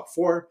solidify top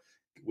 4.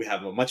 We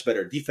have a much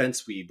better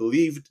defense, we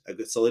believed, a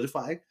good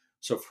solidify.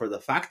 So for the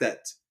fact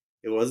that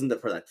it wasn't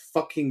for that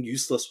fucking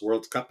useless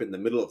World Cup in the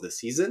middle of the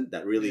season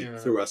that really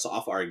threw us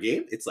off our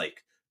game. It's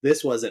like,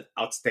 this was an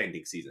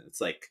outstanding season.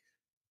 It's like,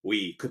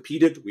 we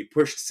competed, we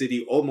pushed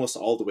City almost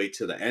all the way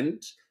to the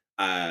end.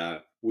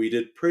 We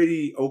did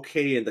pretty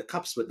okay in the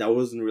cups, but that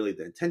wasn't really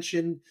the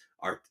intention.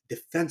 Our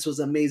defense was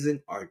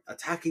amazing. Our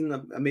attacking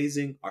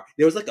amazing.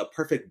 There was like a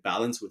perfect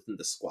balance within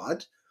the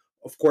squad.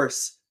 Of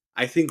course,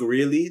 I think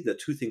really the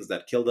 2 things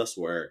that killed us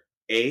were,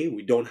 A,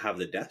 we don't have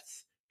the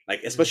depth.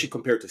 Like, especially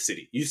compared to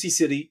City. You see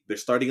City, their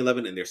starting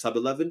 11 and their sub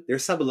 11. Their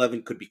sub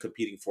 11 could be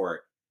competing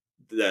for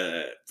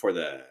the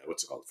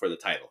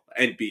title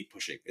and be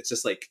pushing. It's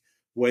just like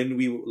when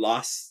we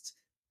lost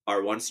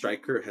our one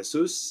striker,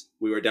 Jesus,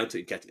 we were down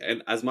to Nketiah.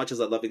 And as much as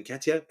I love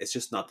Nketiah, it's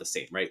just not the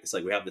same, right? It's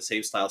like we have the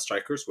same style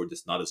strikers who are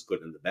just not as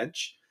good in the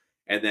bench.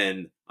 And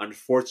then,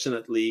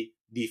 unfortunately,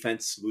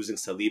 defense losing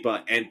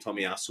Saliba and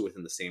Tomiyasu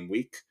within the same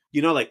week.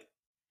 Like,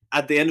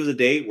 at the end of the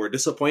day, we're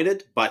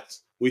disappointed, but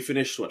we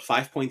finished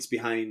 5 points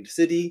behind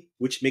City,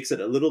 which makes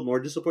it a little more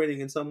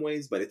disappointing in some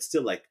ways, but it's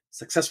still like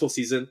successful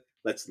season.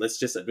 Let's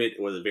just admit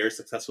it was a very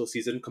successful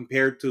season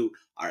compared to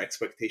our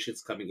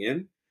expectations coming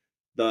in.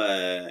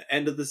 The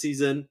end of the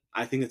season,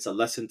 I think it's a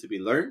lesson to be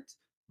learned,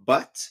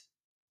 but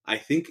I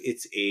think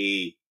it's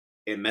a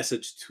a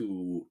message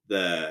to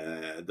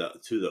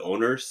the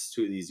owners,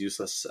 to these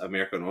useless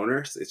American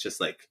owners. It's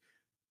just like,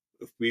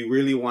 if we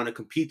really want to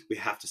compete, we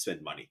have to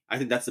spend money. I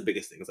think that's the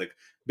biggest thing. It's like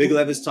Big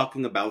Lev is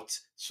talking about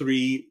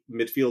 3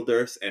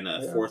 midfielders and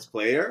a fourth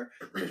player.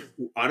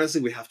 Honestly,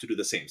 we have to do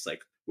the same. It's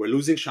like, we're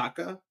losing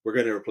Shaka, we're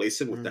going to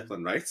replace him with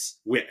Declan Rice.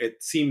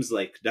 It seems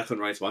like Declan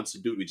Rice wants to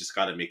do it. We just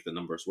got to make the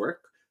numbers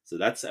work. So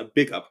that's a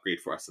big upgrade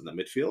for us in the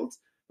midfield.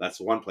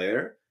 That's one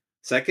player.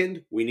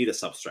 Second, we need a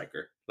sub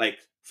striker. Like,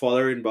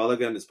 Fowler and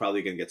Balogun is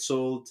probably going to get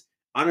sold.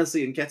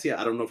 Honestly, in Ketia,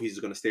 I don't know if he's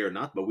going to stay or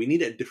not, but we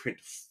need a different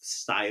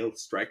style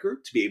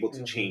striker to be able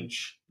to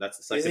change. That's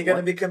the second. Is he going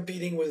to be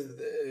competing with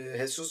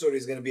Jesus, or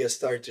is going to be a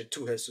starter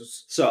to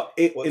Jesus? So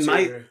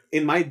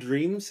in my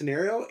dream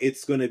scenario,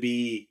 it's going to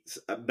be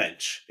a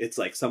bench. It's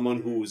like someone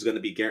who's going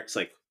to be it's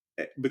like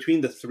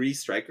between the 3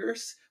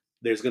 strikers,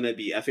 there's going to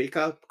be FA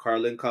Cup,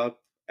 Carling Cup,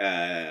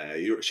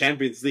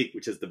 Champions League,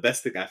 which is the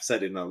best thing I've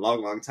said in a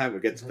long, long time. We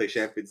get to play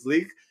Champions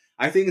League.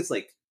 I think it's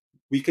like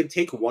we can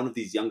take one of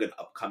these young and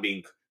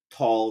upcoming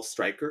tall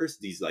strikers,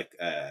 these like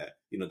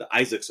the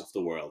Isaacs of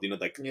the world,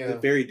 like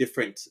very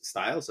different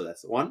style. So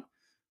that's one.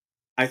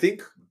 I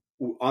think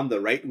on the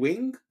right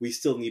wing we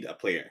still need a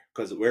player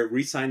because we're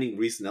re-signing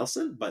Reece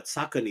Nelson, but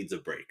Saka needs a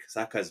break.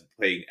 Saka's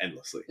playing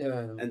endlessly.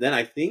 And then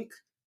I think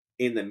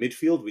in the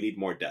midfield we need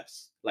more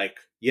depth. Like,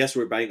 yes,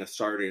 we're buying a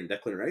starter in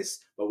Declan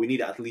Rice, but we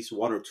need at least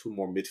 1 or 2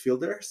 more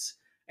midfielders.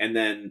 And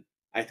then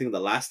I think the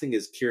last thing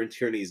is Kieran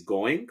Tierney's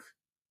going.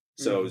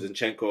 So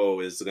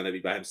Zinchenko is going to be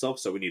by himself,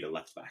 so we need a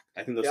left back.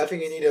 I think. I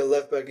think you need a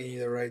left back and you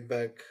need a right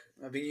back.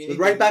 I think you need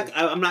right back.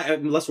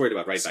 I'm less worried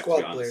about right back. To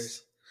be honest.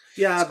 Players.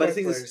 Yeah, squad but the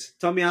thing is,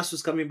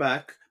 Tomiyasu's coming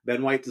back.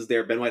 Ben White is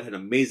there. Ben White had an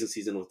amazing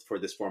season for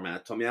this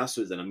format.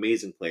 Tomiyasu is an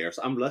amazing player,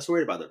 so I'm less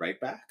worried about the right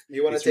back.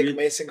 You want to take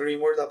Mason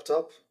Greenwood up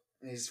top?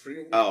 He's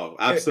free. Oh,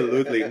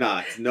 absolutely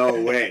not.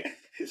 No way.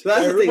 So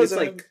that's the thing. It's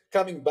like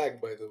coming back,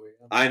 by the way.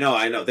 I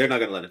know. They're not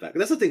gonna let it back.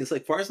 That's the thing. It's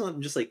like for Arsenal,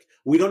 I'm just like,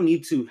 we don't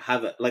need to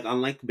have it. Like,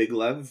 unlike Big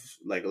Lev,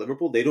 like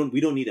Liverpool, we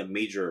don't need a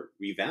major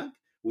revamp.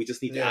 We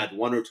just need to add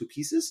 1 or 2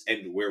 pieces,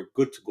 and we're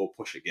good to go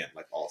push again,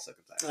 like all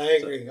second time. I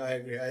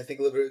agree. I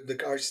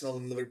think Arsenal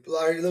and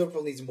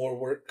Liverpool needs more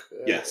work.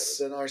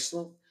 Than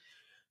Arsenal.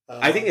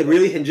 I think it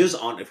really hinges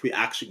on if we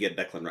actually get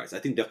Declan Rice. I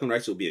think Declan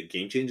Rice will be a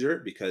game changer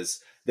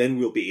because then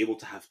we'll be able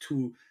to have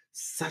 2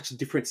 such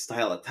different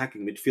style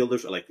attacking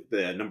midfielders, or like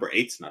the number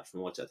 8s, not so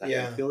much attacking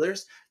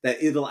midfielders,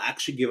 that it'll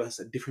actually give us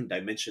a different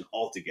dimension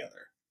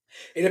altogether.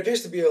 It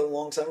appears to be a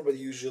long summer, but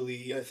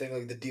usually I think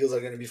like the deals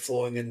are going to be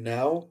flowing in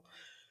now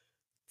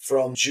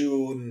from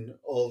June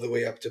all the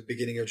way up to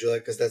beginning of July,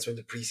 because that's when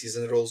the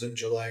preseason rolls in,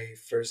 July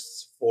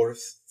 1st,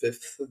 4th,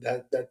 5th,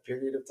 that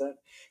period of time.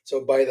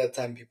 So by that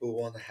time, people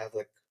want to have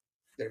like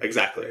their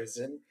players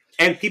in.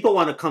 And people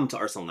want to come to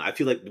Arsenal now. I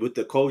feel like with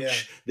the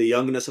coach, the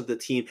youngness of the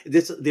team,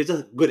 there's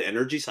a good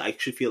energy. So I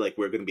actually feel like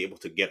we're going to be able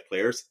to get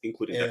players,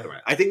 including Declan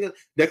Rice. I think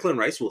Declan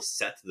Rice will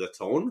set the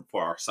tone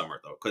for our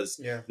summer, though,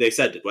 because they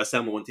said West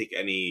Ham won't take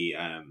any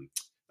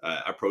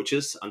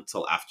approaches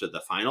until after the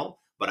final.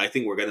 But I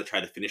think we're going to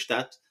try to finish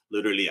that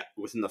literally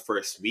within the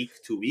first week,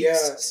 2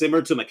 weeks.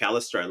 Similar to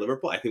McAllister at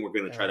Liverpool, I think we're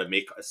going to try to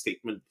make a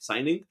statement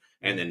signing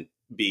and then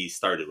be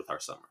started with our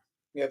summer.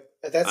 Yep,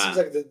 that seems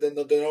like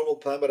the normal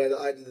plan, but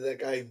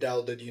I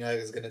doubt that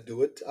United is going to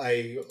do it.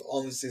 I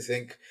honestly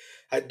think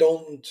I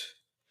don't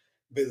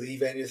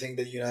believe anything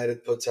that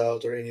United puts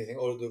out or anything,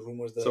 or the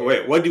rumors that. So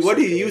wait, what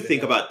do you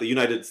think about the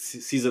United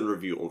season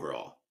review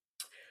overall?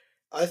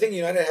 I think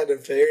United had a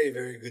very,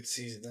 very good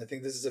season. I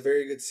think this is a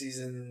very good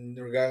season,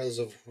 regardless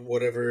of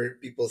whatever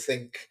people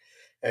think,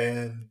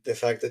 and the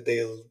fact that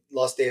they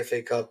lost the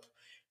FA Cup.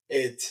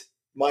 It,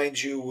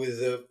 mind you, with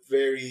a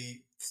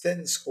very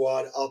thin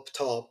squad up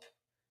top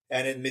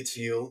and in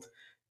midfield,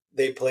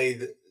 they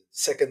played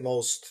second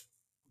most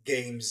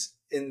games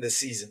in the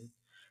season.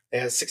 They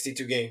had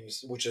 62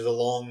 games, which is a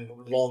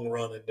long, long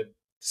run, and the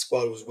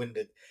squad was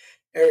winded.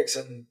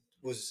 Ericsson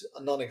was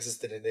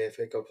non-existent in the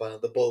FA Cup final.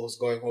 The ball was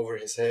going over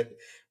his head.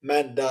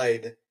 Man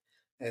died,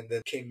 and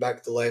then came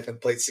back to life and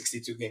played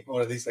 62 games,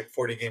 or at least like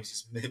 40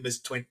 games. He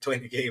missed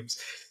 20 games.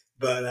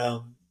 But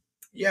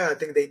I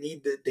think they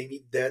need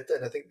depth,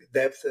 and I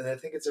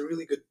think it's a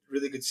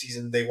really good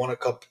season. They won a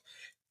cup.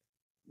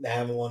 They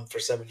haven't won for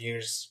 7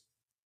 years.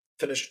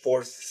 Finished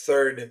 4th,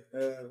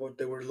 3rd, what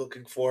they were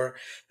looking for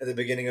at the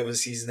beginning of the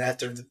season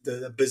after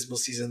the abysmal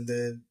season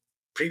the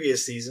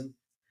previous season.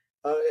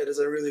 It is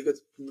a really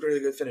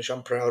good finish.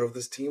 I'm proud of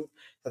this team.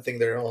 I think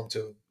they're on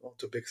to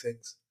big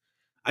things.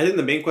 I think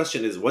the main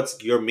question is,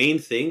 what's your main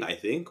thing? I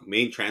think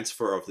main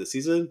transfer of the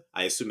season,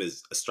 I assume,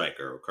 is a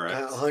striker,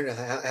 correct? It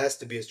has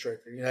to be a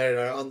striker. United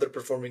are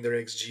underperforming their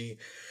XG,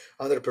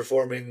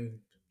 underperforming.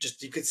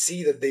 Just you could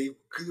see that it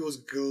was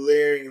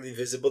glaringly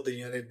visible that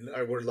United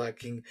were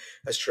lacking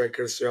a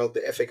striker throughout the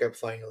FA Cup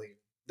finally.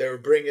 They were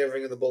bringing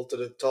everything of the ball to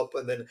the top,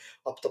 and then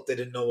up top they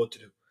didn't know what to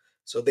do.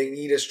 So they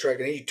need a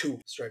striker. They need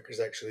 2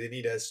 strikers, actually. They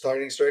need a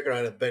starting striker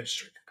and a bench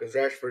striker, because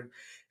Rashford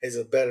is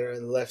a better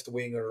left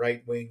wing or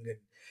right wing. And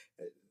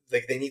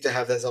like they need to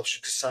have that option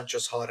because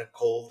Sancho's hot and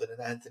cold, and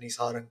then Anthony's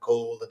hot and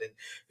cold, and then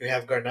you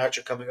have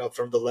Garnacho coming up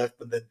from the left,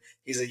 but then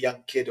he's a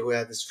young kid who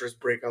had his first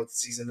breakout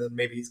season, and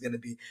maybe he's going to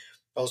be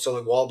also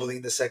like wobbly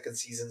in the second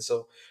season.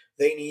 So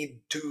they need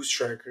two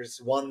strikers,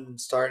 one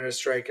starter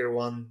striker,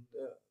 one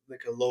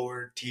like a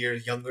lower tier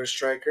younger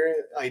striker,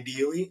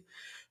 ideally.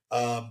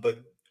 But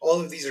all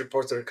of these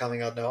reports that are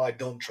coming out now, I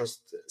don't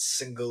trust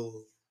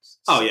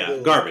Oh yeah,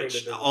 single garbage.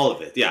 credibility. All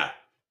of it. Yeah.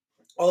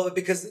 All of it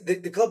because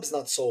the club is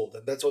not sold,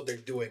 and that's what they're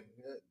doing.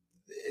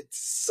 It's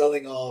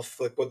selling off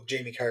like what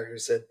Jamie Carragher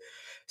said,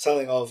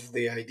 selling off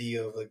the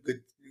idea of like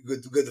good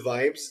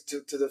vibes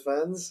to the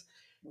fans.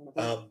 Mhm.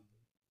 Um,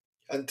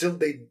 until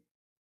they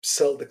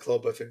sell the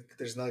club, I think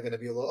there's not going to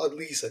be a lot, at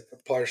least like a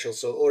partial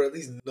so, or at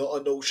least a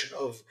notion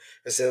of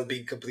a sale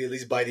being complete, at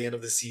least by the end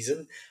of the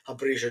season. I'm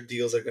pretty sure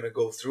deals are going to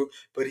go through.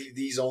 But if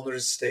these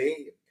owners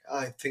stay,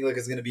 I think like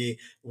it's going to be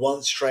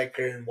one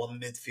striker and one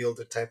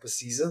midfielder type of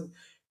season,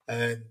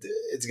 and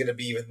it's going to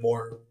be even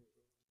more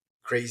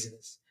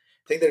craziness.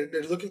 I think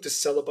they're looking to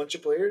sell a bunch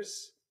of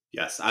players.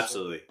 Yes, So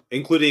absolutely.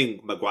 Including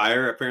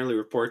Maguire, apparently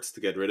reports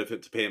to get rid of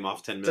it to pay him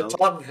off 10 to mil,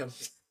 Tottenham,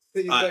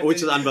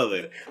 which is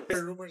unbelievable. there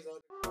are rumors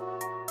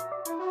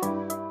on.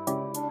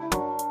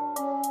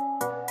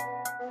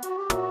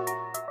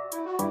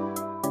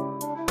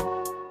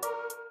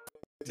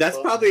 To That's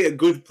Tottenham. probably a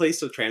good place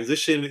to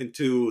transition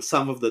into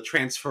some of the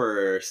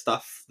transfer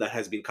stuff that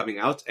has been coming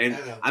out. And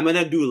Yeah, I'm going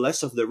to do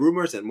less of the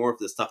rumors and more of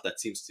the stuff that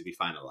seems to be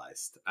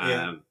finalized.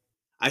 yeah,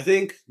 I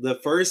think the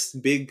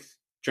first big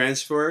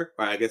transfer,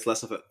 or I guess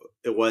less of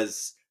it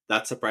was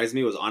that surprised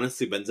me, was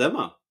honestly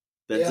Benzema.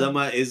 yeah.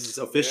 Benzema is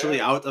officially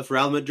Yeah. out of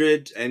Real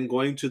Madrid and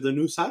going to the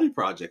new Saudi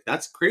project.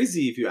 That's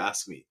crazy if you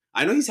ask me.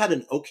 I know he's had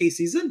an okay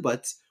season,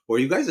 but were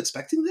you guys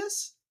expecting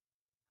this?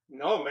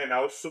 No, man, I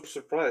was super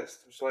surprised.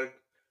 It's like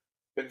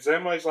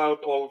Benzema is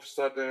out all of a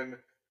sudden,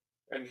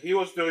 and he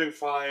was doing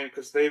fine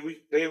because they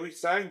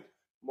resigned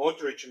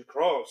Modric and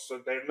Kroos, so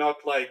they're not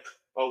like,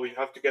 oh, we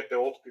have to get the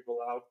old people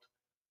out.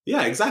 Yeah,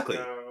 And exactly.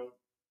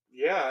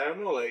 yeah, I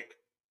don't know. Like,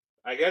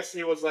 I guess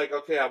he was like,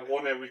 okay, I've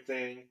won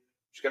everything.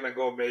 Just gonna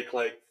go make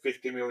like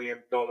 $50 million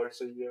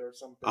a year or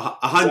something.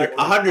 A hundred, Or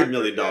a hundred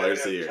million 100, yeah, dollars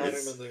yeah. a year.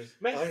 Hundred million.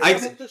 Man, some I,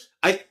 of this,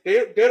 I,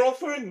 they're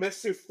offering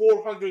Messi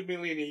 400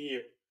 million a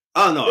year.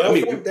 oh no, I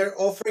mean, They're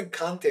offering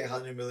Kante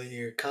 100 million a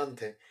year.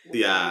 Kante.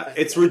 yeah, I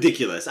it's think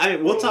ridiculous. I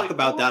mean, we'll Bro, talk like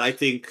about that, I what?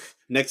 think,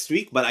 next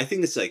week, but I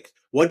think it's like,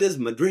 what does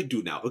Madrid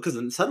do now? Because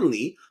then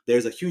suddenly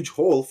there's a huge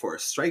hole for a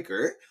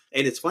striker,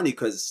 and it's funny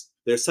because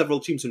there's several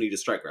teams who need a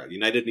striker.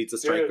 United needs a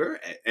Dude, striker,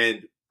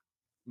 and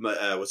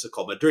what's it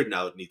called? Madrid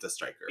now needs a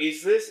striker.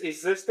 is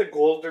this the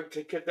golden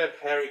ticket that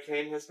Harry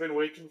Kane has been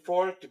waiting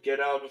for to get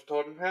out of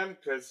Tottenham?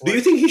 Because Do you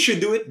like, think he should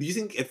do it? Do you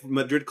think if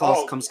Madrid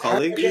oh, comes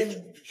Harry calling? if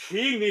Kane.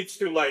 he needs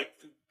to like,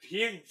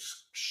 he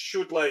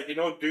should like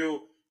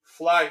do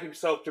fly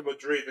himself to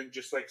Madrid and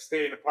just like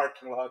stay in a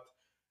parking lot.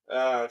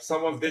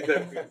 Someone did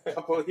that a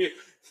couple of years.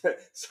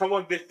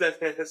 Someone did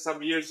that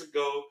some years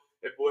ago.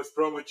 It was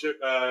Bromwich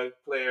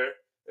player.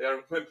 I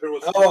remember it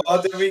was Oh,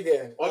 other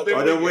weekend. on the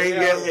On the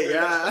weekend. wing,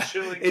 Yeah, yeah,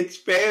 chilling, it's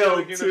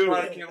chilling failed in a too.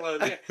 parking lot.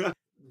 Yeah, bro,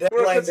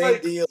 Deadline it's day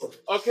like, deal.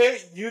 okay,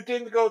 you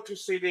didn't go to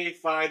City,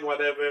 fine,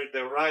 whatever.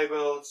 The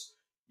rivals.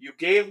 You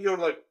gave your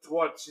like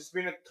what? She's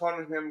been at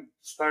Tottenham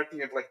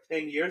starting at like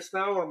 10 years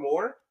now or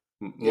more.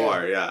 Yeah.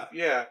 More, yeah.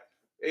 Yeah,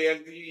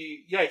 and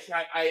yeah,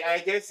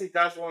 I guess he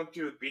does want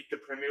to beat the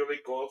Premier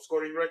League goal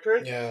scoring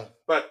record. Yeah.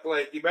 But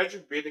like,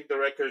 imagine beating the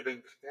record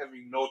and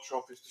having no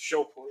trophies to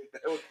show for it.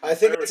 That would be I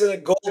think it's a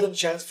embarrassing. golden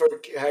chance for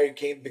Harry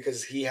Kane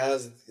because he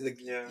has like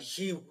Yeah.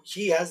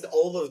 he has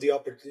all of the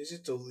opportunity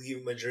to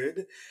leave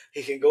Madrid.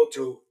 He can go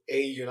to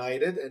a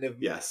United, and if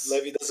Yes.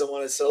 Levy doesn't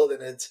want to sell,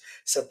 then it's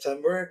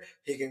September.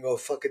 He can go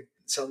fuck it,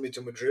 sell me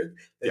to Madrid.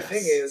 The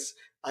thing Yes. is,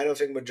 I don't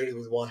think Madrid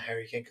would want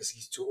Harry Kane because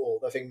he's too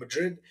old. I think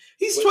Madrid.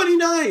 He's What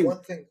 29.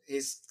 one thing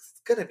he's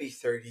gonna be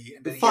 30,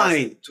 and then he has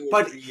Fine. like 2 or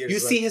But 3 years you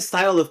see left. his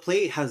style of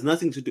play has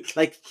nothing to do.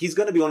 Like, he's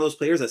going to be one of those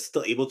players that's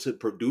still able to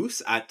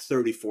produce at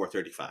 34,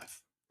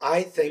 35.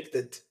 I think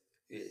that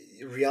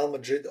Real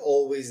Madrid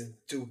always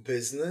do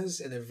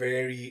business in a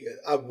very.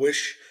 I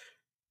wish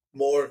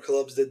more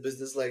clubs did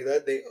business like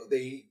that.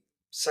 They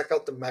suck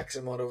out the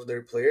maximum out of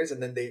their players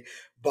and then they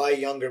buy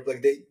younger.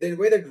 Like the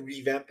way they're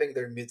revamping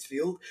their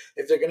midfield.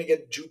 If they're gonna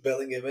get Jude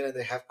Bellingham in and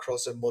they have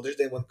Kroos and Modric,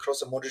 then when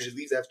Kroos and Modric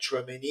leave, they have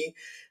Tchouaméni,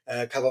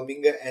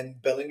 Cavaminga,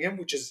 and Bellingham,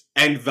 which is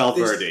And this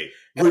Valverde.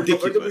 and Valverde,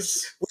 which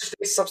Ridiculous. which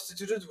they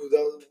substituted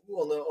without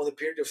on a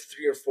period of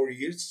 3 or 4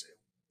 years,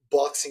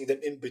 boxing them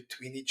in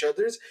between each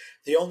others.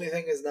 The only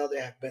thing is now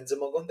they have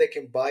Benzema gone.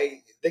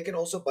 They can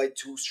also buy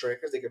two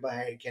strikers. They can buy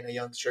Harry Kane, a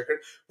young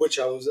striker, which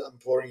I was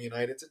imploring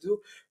United to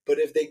do. But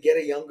if they get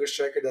a younger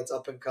striker that's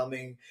up and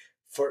coming,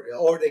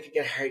 or they can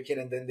get Harry Kane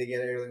and then they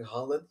get Erling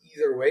Haaland.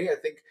 Either way, I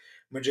think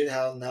Madrid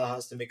now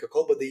has to make a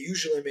call, but they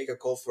usually make a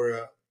call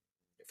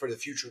for the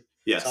future.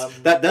 Yes, So I'm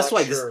that's not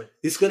why sure.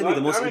 this is going to be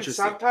the most I mean,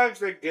 interesting. sometimes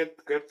they get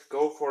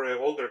go for the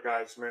older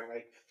guys, man.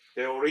 Like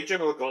the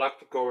original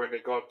Galactico, and they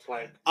got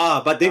like.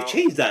 But they've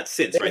changed that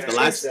since, right? They've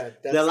changed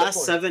that. That's the last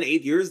point.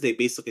 7-8 years, they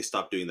basically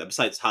stopped doing that.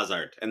 Besides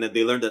Hazard, and then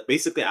they learned that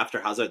basically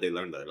after Hazard, they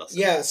learned their lesson.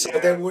 Yeah, so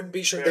they wouldn't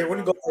be sure. They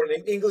wouldn't enough. go for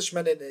an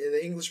Englishman, and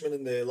the Englishmen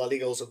in the La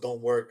Liga also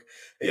don't work.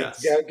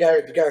 Yes.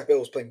 Gareth Bale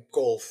was playing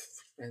golf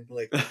and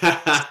like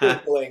still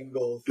playing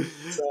golf.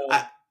 So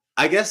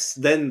I guess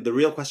then the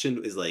real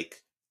question is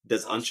like,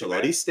 does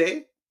Ancelotti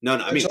stay? No.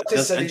 I mean, Ancelotti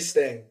said he's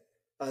staying.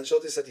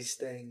 Ancelotti said he's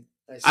staying.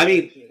 I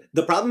mean,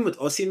 the problem with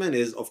Osimhen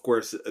is, of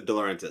course, De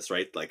Laurentiis,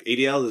 right? Like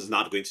ADL is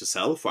not going to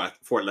sell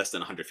for less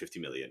than 150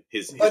 million.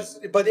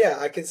 But yeah,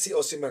 I can see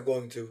Osimhen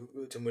going to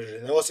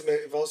Madrid.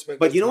 Osimhen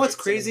but you know what's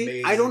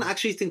crazy? I don't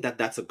actually think that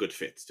that's a good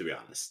fit, to be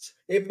honest.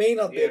 It may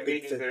not be a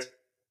good fit.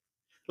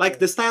 Like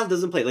the style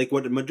doesn't play. Like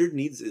what Madrid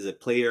needs is a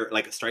player,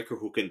 like a striker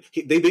who can.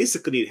 They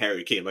basically need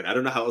Harry Kane. Like I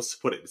don't know how else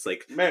to put it. It's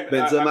like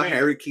Benzema,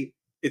 Harry Kane.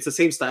 It's the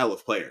same style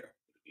of player.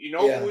 You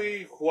know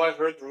who I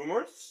heard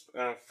rumors?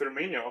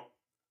 Firmino.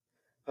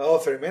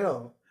 Oh,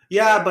 Firmino.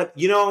 Yeah, but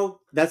you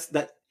know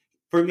that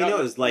Firmino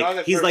is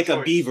like he's like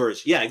a B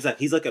version. Yeah,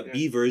 exactly. He's like a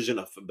B version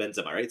of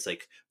Benzema, right? It's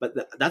like, but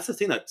that's the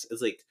thing that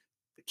is like,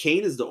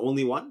 Kane is the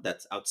only one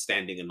that's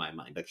outstanding in my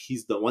mind. Like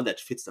he's the one that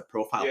fits the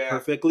profile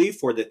perfectly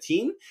for the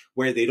team,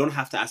 where they don't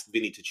have to ask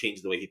Vinny to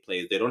change the way he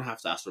plays. They don't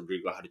have to ask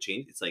Rodrigo how to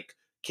change. It's like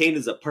Kane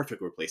is a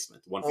perfect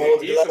replacement.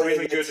 He's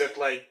really good at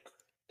like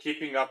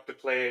keeping up the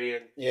play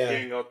and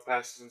giving out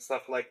passes and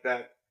stuff like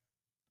that.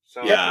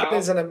 So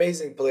he's an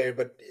amazing player,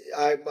 but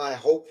I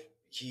hope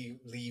he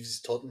leaves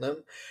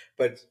Tottenham.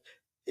 But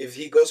if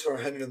he goes for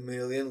 100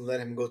 million, let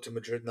him go to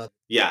Madrid.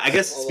 I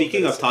guess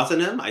speaking of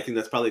Tottenham, I think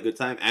that's probably a good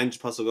time. Ange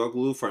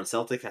Postecoglou from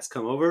Celtic has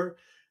come over.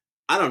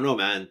 I don't know,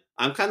 man.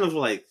 I'm kind of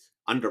like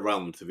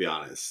underwhelmed, to be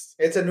honest.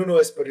 It's a Nuno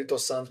Espirito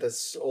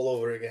Santos all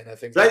over again, I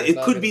think. Right?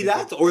 It could be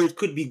that, or it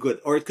could be good,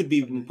 or it could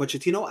be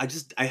Pochettino.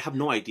 I have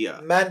no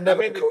idea. Man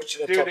never coached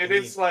in a top league. It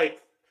is like,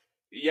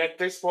 at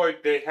this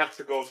point, they have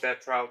to go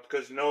that route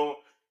because no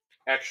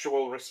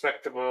actual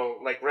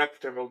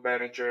reputable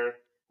manager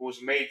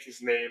who's made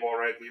his name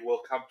already will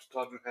come to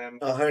Tottenham.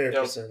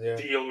 100%,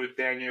 deal with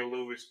Daniel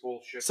Lewis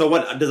bullshit. So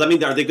what does that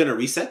mean? Are they going to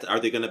reset? Are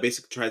they going to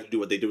basically try to do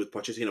what they did with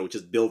Pochettino, which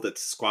is build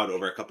its squad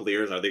over a couple of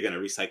years? Are they going to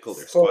recycle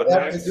their squad? For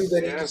that to do,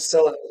 they need to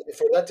sell.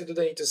 For that to do,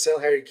 they need to sell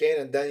Harry Kane,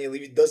 and Daniel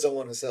Levy doesn't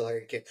want to sell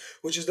Harry Kane,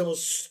 which is the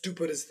most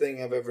stupidest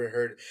thing I've ever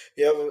heard.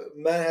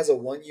 Man has a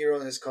 1 year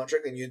on his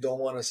contract, and you don't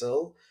want to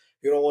sell.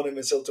 You don't want him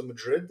to sell to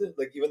Madrid.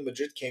 Like even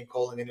Madrid came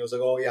calling, and he was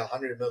like, "Oh yeah,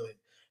 100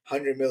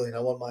 million. I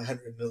want my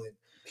 100 million."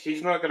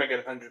 He's not gonna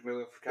get 100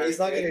 million for Harry. He's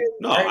not gonna.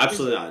 No,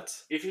 absolutely not.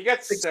 If he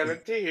gets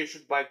 70, he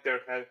should bite their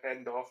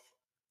hand off.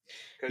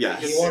 Yeah,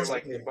 he wants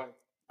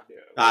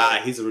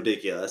he's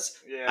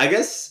ridiculous. Yeah. I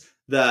guess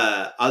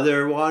the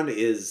other one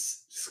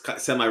is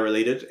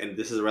semi-related, and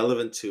this is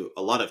relevant to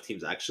a lot of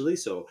teams actually.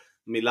 So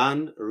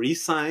Milan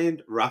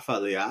re-signed Rafa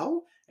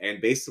Leao,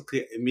 and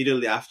basically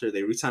immediately after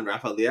they re-signed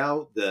Rafa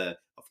Leao,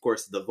 of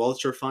course the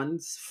Vulture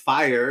funds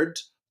fired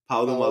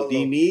Paolo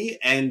Maldini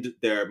and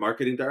their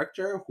marketing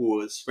director, who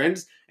was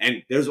friends,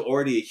 and there's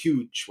already a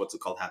huge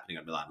happening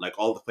at Milan. Like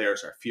all the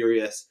players are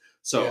furious.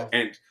 So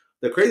and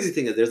the crazy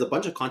thing is there's a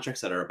bunch of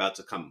contracts that are about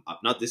to come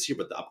up, not this year,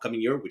 but the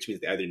upcoming year, which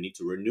means they either need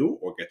to renew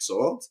or get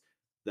sold.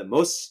 The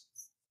most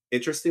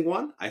interesting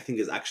one, I think,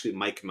 is actually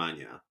Mike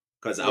Mania,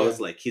 because I was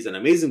like, he's an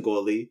amazing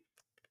goalie,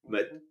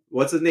 but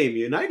what's his name?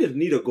 United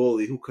need a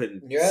goalie who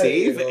can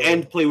save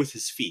and play with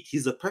his feet.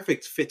 He's a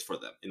perfect fit for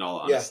them, in all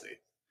honesty.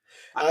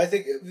 I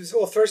think.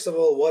 Well, first of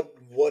all,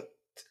 what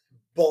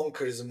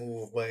bonkers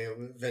move by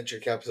venture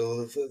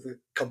capital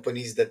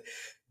companies that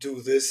do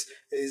this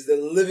is the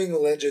living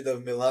legend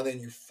of Milan,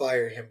 and you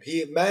fire him.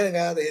 He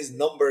got his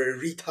number,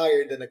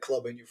 retired in a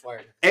club, and you fire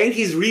him. And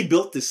he's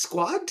rebuilt the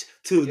squad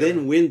to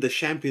then win the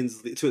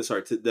Champions League. To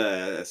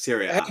the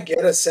Serie A. And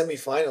get a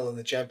semi-final in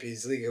the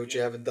Champions League, which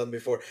you haven't done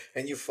before,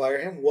 and you fire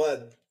him.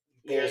 What?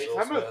 If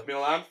I'm a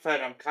Milan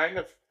fan, I'm kind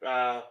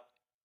of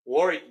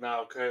worried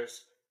now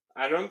because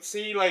I don't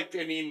see like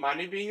any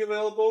money being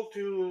available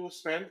to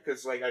spend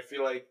because I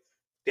feel like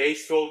they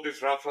sold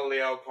this Rafa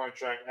Leao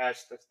contract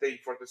as the thing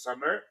for the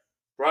summer.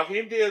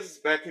 Brahim Diaz is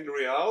back in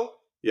Real.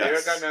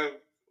 Yes.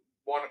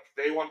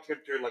 They want him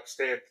to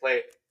stay and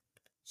play.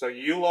 So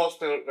you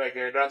lost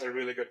another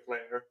really good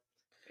player.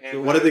 And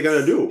so what are they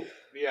gonna do?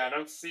 Yeah, I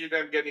don't see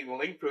them getting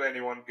linked with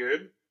anyone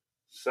good.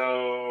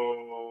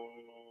 So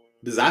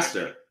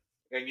disaster.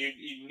 And you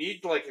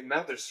need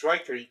another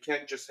striker. You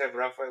can't just have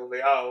Rafael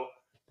Leao.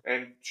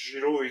 And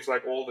Giroud is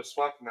old as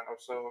fuck now,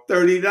 so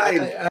 39.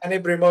 And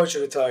Ibrahimovic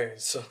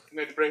retired, so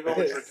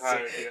Ibrahimovic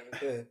retired.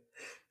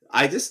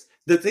 Yeah.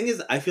 The thing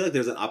is, I feel like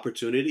there's an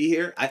opportunity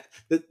here.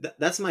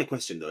 That's my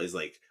question though. Is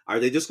are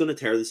they just going to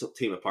tear this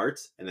team apart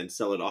and then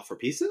sell it off for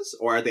pieces,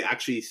 or are they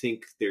actually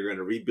think they're going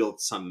to rebuild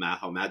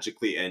somehow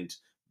magically and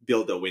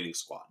build a winning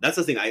squad. That's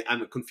the thing.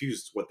 I'm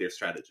confused what their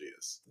strategy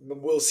is.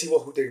 We'll see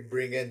who they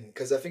bring in,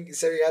 because I think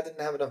Serie A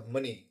didn't have enough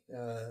money.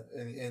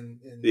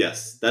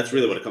 Yes, that's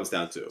really what it comes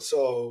down to.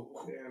 So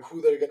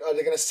who they're gonna, are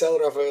they gonna sell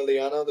Rafael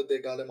Leao that they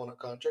got him on a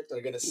contract? Are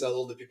they gonna sell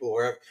all the people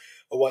who have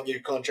a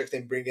 1-year contract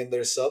and bring in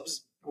their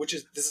subs?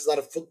 This is not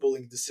a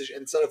footballing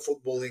decision. It's not a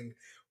footballing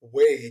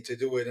way to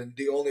do it. And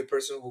the only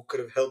person who could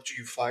have helped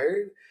you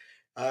fired.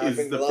 I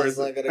think Milan's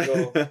not gonna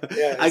go.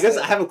 Yeah, I guess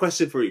I have a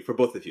question for you, for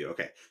both of you.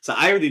 Okay, so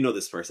I already know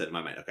this person in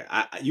my mind. Okay,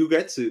 you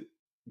get to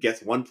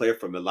get one player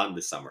from Milan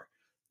this summer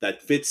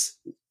that fits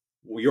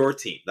your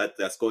team.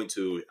 That's going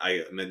to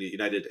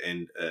United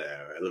and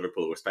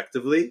Liverpool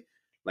respectively.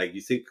 Like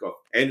you think of,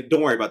 and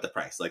don't worry about the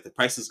price. Like the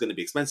price is going to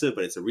be expensive,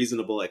 but it's a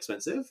reasonable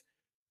expensive.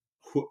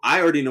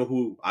 I already know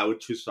who I would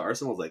choose for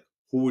Arsenal. Like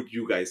who would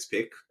you guys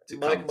pick to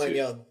Mike come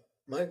Maignan.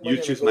 You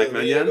choose Mike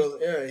Maignan?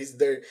 Yeah, he's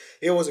there.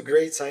 It was a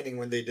great signing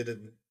when they did it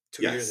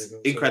 2 years ago.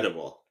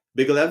 Incredible.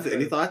 Bigolev,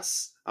 any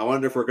thoughts? I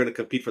wonder if we're going to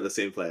compete for the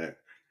same player.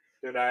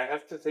 Dude, I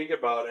have to think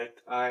about it.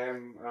 I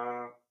am.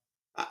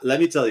 Let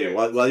me tell you,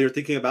 while you're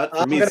thinking about it,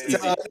 for me, it's easy.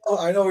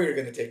 I know who you're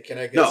going to take. Can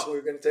I guess who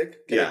you're going to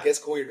take? Can I guess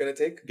who you're going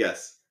to take?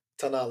 Guess.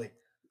 Tonali.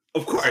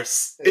 Of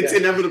course. It's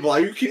inevitable. Are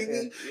you kidding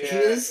me? He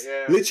is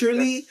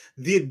literally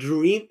the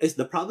dream.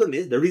 The problem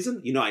is, the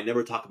reason, I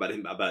never talk about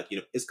him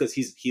it's because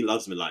he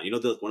loves Milan.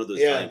 One of those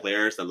giant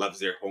players that loves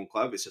their home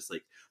club. It's just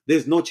like,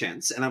 there's no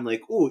chance. And I'm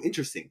like, oh,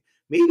 interesting.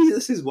 Maybe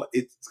this is what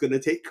it's going to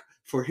take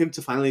for him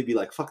to finally be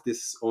like, fuck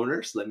this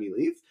owners, let me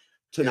leave.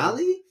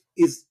 Tonali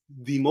is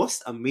the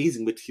most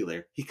amazing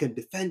midfielder. He can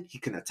defend, he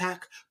can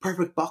attack,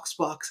 perfect box,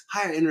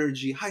 high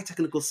energy, high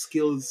technical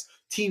skills,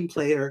 team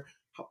player.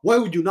 Why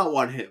would you not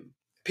want him?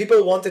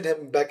 People wanted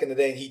him back in the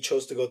day, and he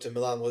chose to go to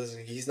Milan.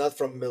 He's not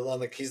from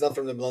Milan. Like, he's not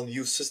from the Milan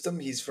youth system.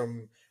 He's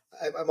from.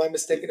 Am I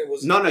mistaken? It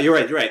was no. You're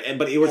right.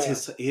 But it was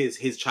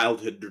his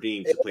childhood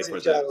dream to play for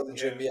them.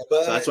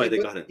 But so that's why they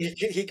got him.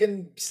 He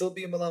can still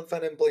be a Milan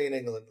fan and play in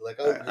England. Like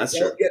that's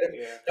true. Get him.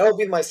 That would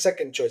be my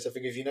second choice. I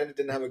think if United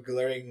didn't have a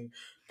glaring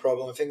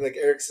problem, I think like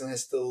Eriksen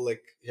has still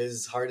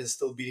his heart is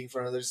still beating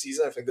for another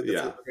season. I think the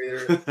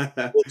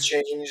defibrillator will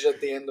change at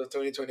the end of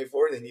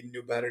 2024. They need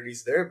new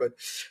batteries there, but.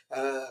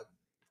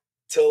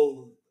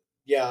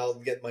 I'll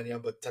get money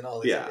on, but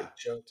Tonali is a good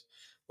shout.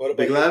 What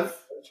about Bigolev?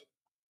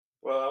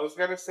 Well, I was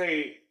gonna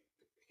say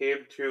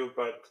him too,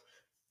 but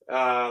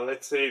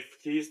let's say if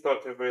he's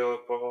not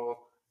available,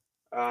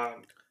 I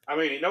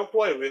mean,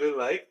 who I really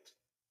liked,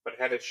 but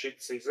had a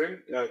shit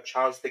season,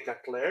 Charles de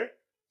Ketelaere.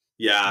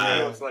 Yeah,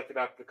 he was like an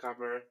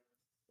up-and-comer.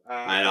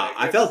 I know.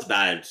 I felt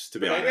bad, to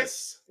be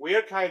honest. We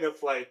are kind of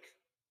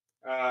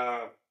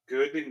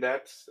good in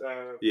that.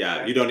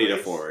 You don't need a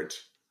forward.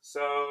 So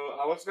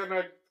I was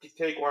gonna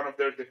take one of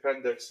their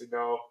defenders,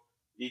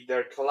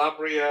 either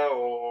Calabria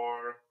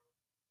or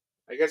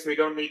I guess we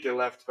don't need the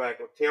left back.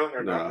 Theo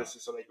Hernandez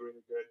is really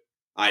good.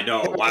 I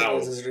know. Wow,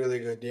 Hernandez is really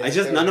good.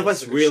 Yeah, none of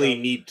us really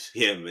need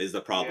him. Is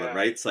the problem,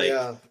 right? It's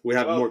we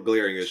have more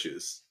glaring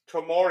issues.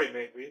 Tomori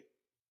maybe.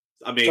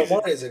 Amazing.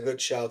 Tomori is a good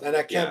shout, and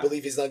I can't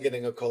believe he's not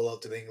getting a call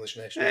out to the English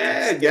national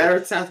team.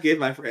 Gareth Southgate,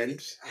 my friend.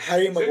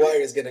 Harry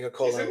Maguire is getting a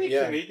call out. Isn't he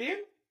Canadian?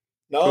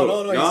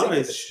 No,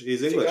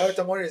 he's English. Gareth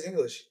Tomori is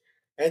English.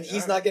 And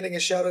he's not getting a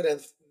shout out, and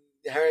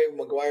Harry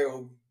Maguire,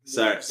 who...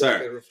 Sir,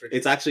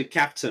 it's actually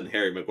Captain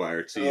Harry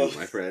Maguire to you,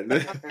 my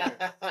friend.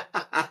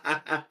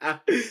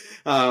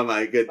 Oh,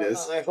 my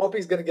goodness. I hope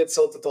he's going to get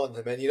sold to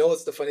Tottenham. And you know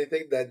what's the funny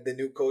thing? That the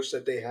new coach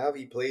that they have,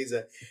 he plays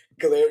a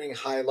glaring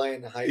high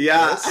line, high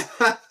press.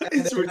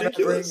 It's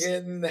ridiculous. Bring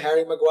in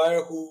Harry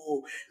Maguire,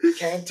 who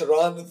can't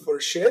run for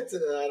shit.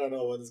 I don't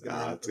know what's going to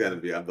happen. It's going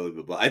to be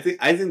unbelievable. I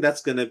think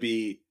that's going to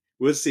be...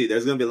 We'll see.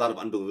 There's going to be a lot of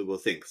unbelievable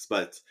things,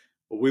 but...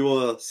 We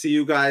will see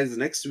you guys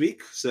next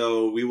week.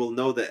 So we will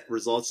know the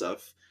results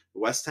of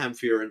West Ham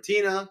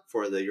Fiorentina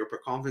for the Europa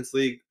Conference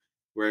League.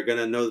 We're going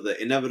to know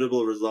the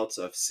inevitable results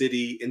of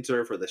City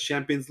Inter for the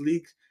Champions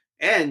League.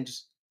 And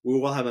we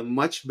will have a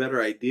much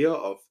better idea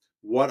of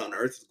what on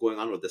earth is going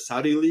on with the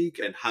Saudi League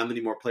and how many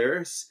more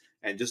players.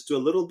 And just do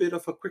a little bit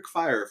of a quick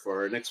fire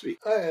for next week.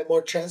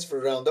 More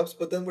transfer roundups,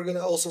 but then we're going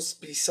to also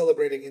be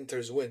celebrating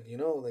Inter's win.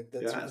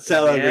 That's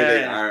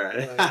celebrating. All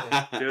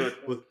right. Dude.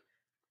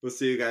 We'll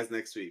see you guys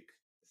next week.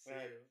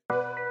 Right.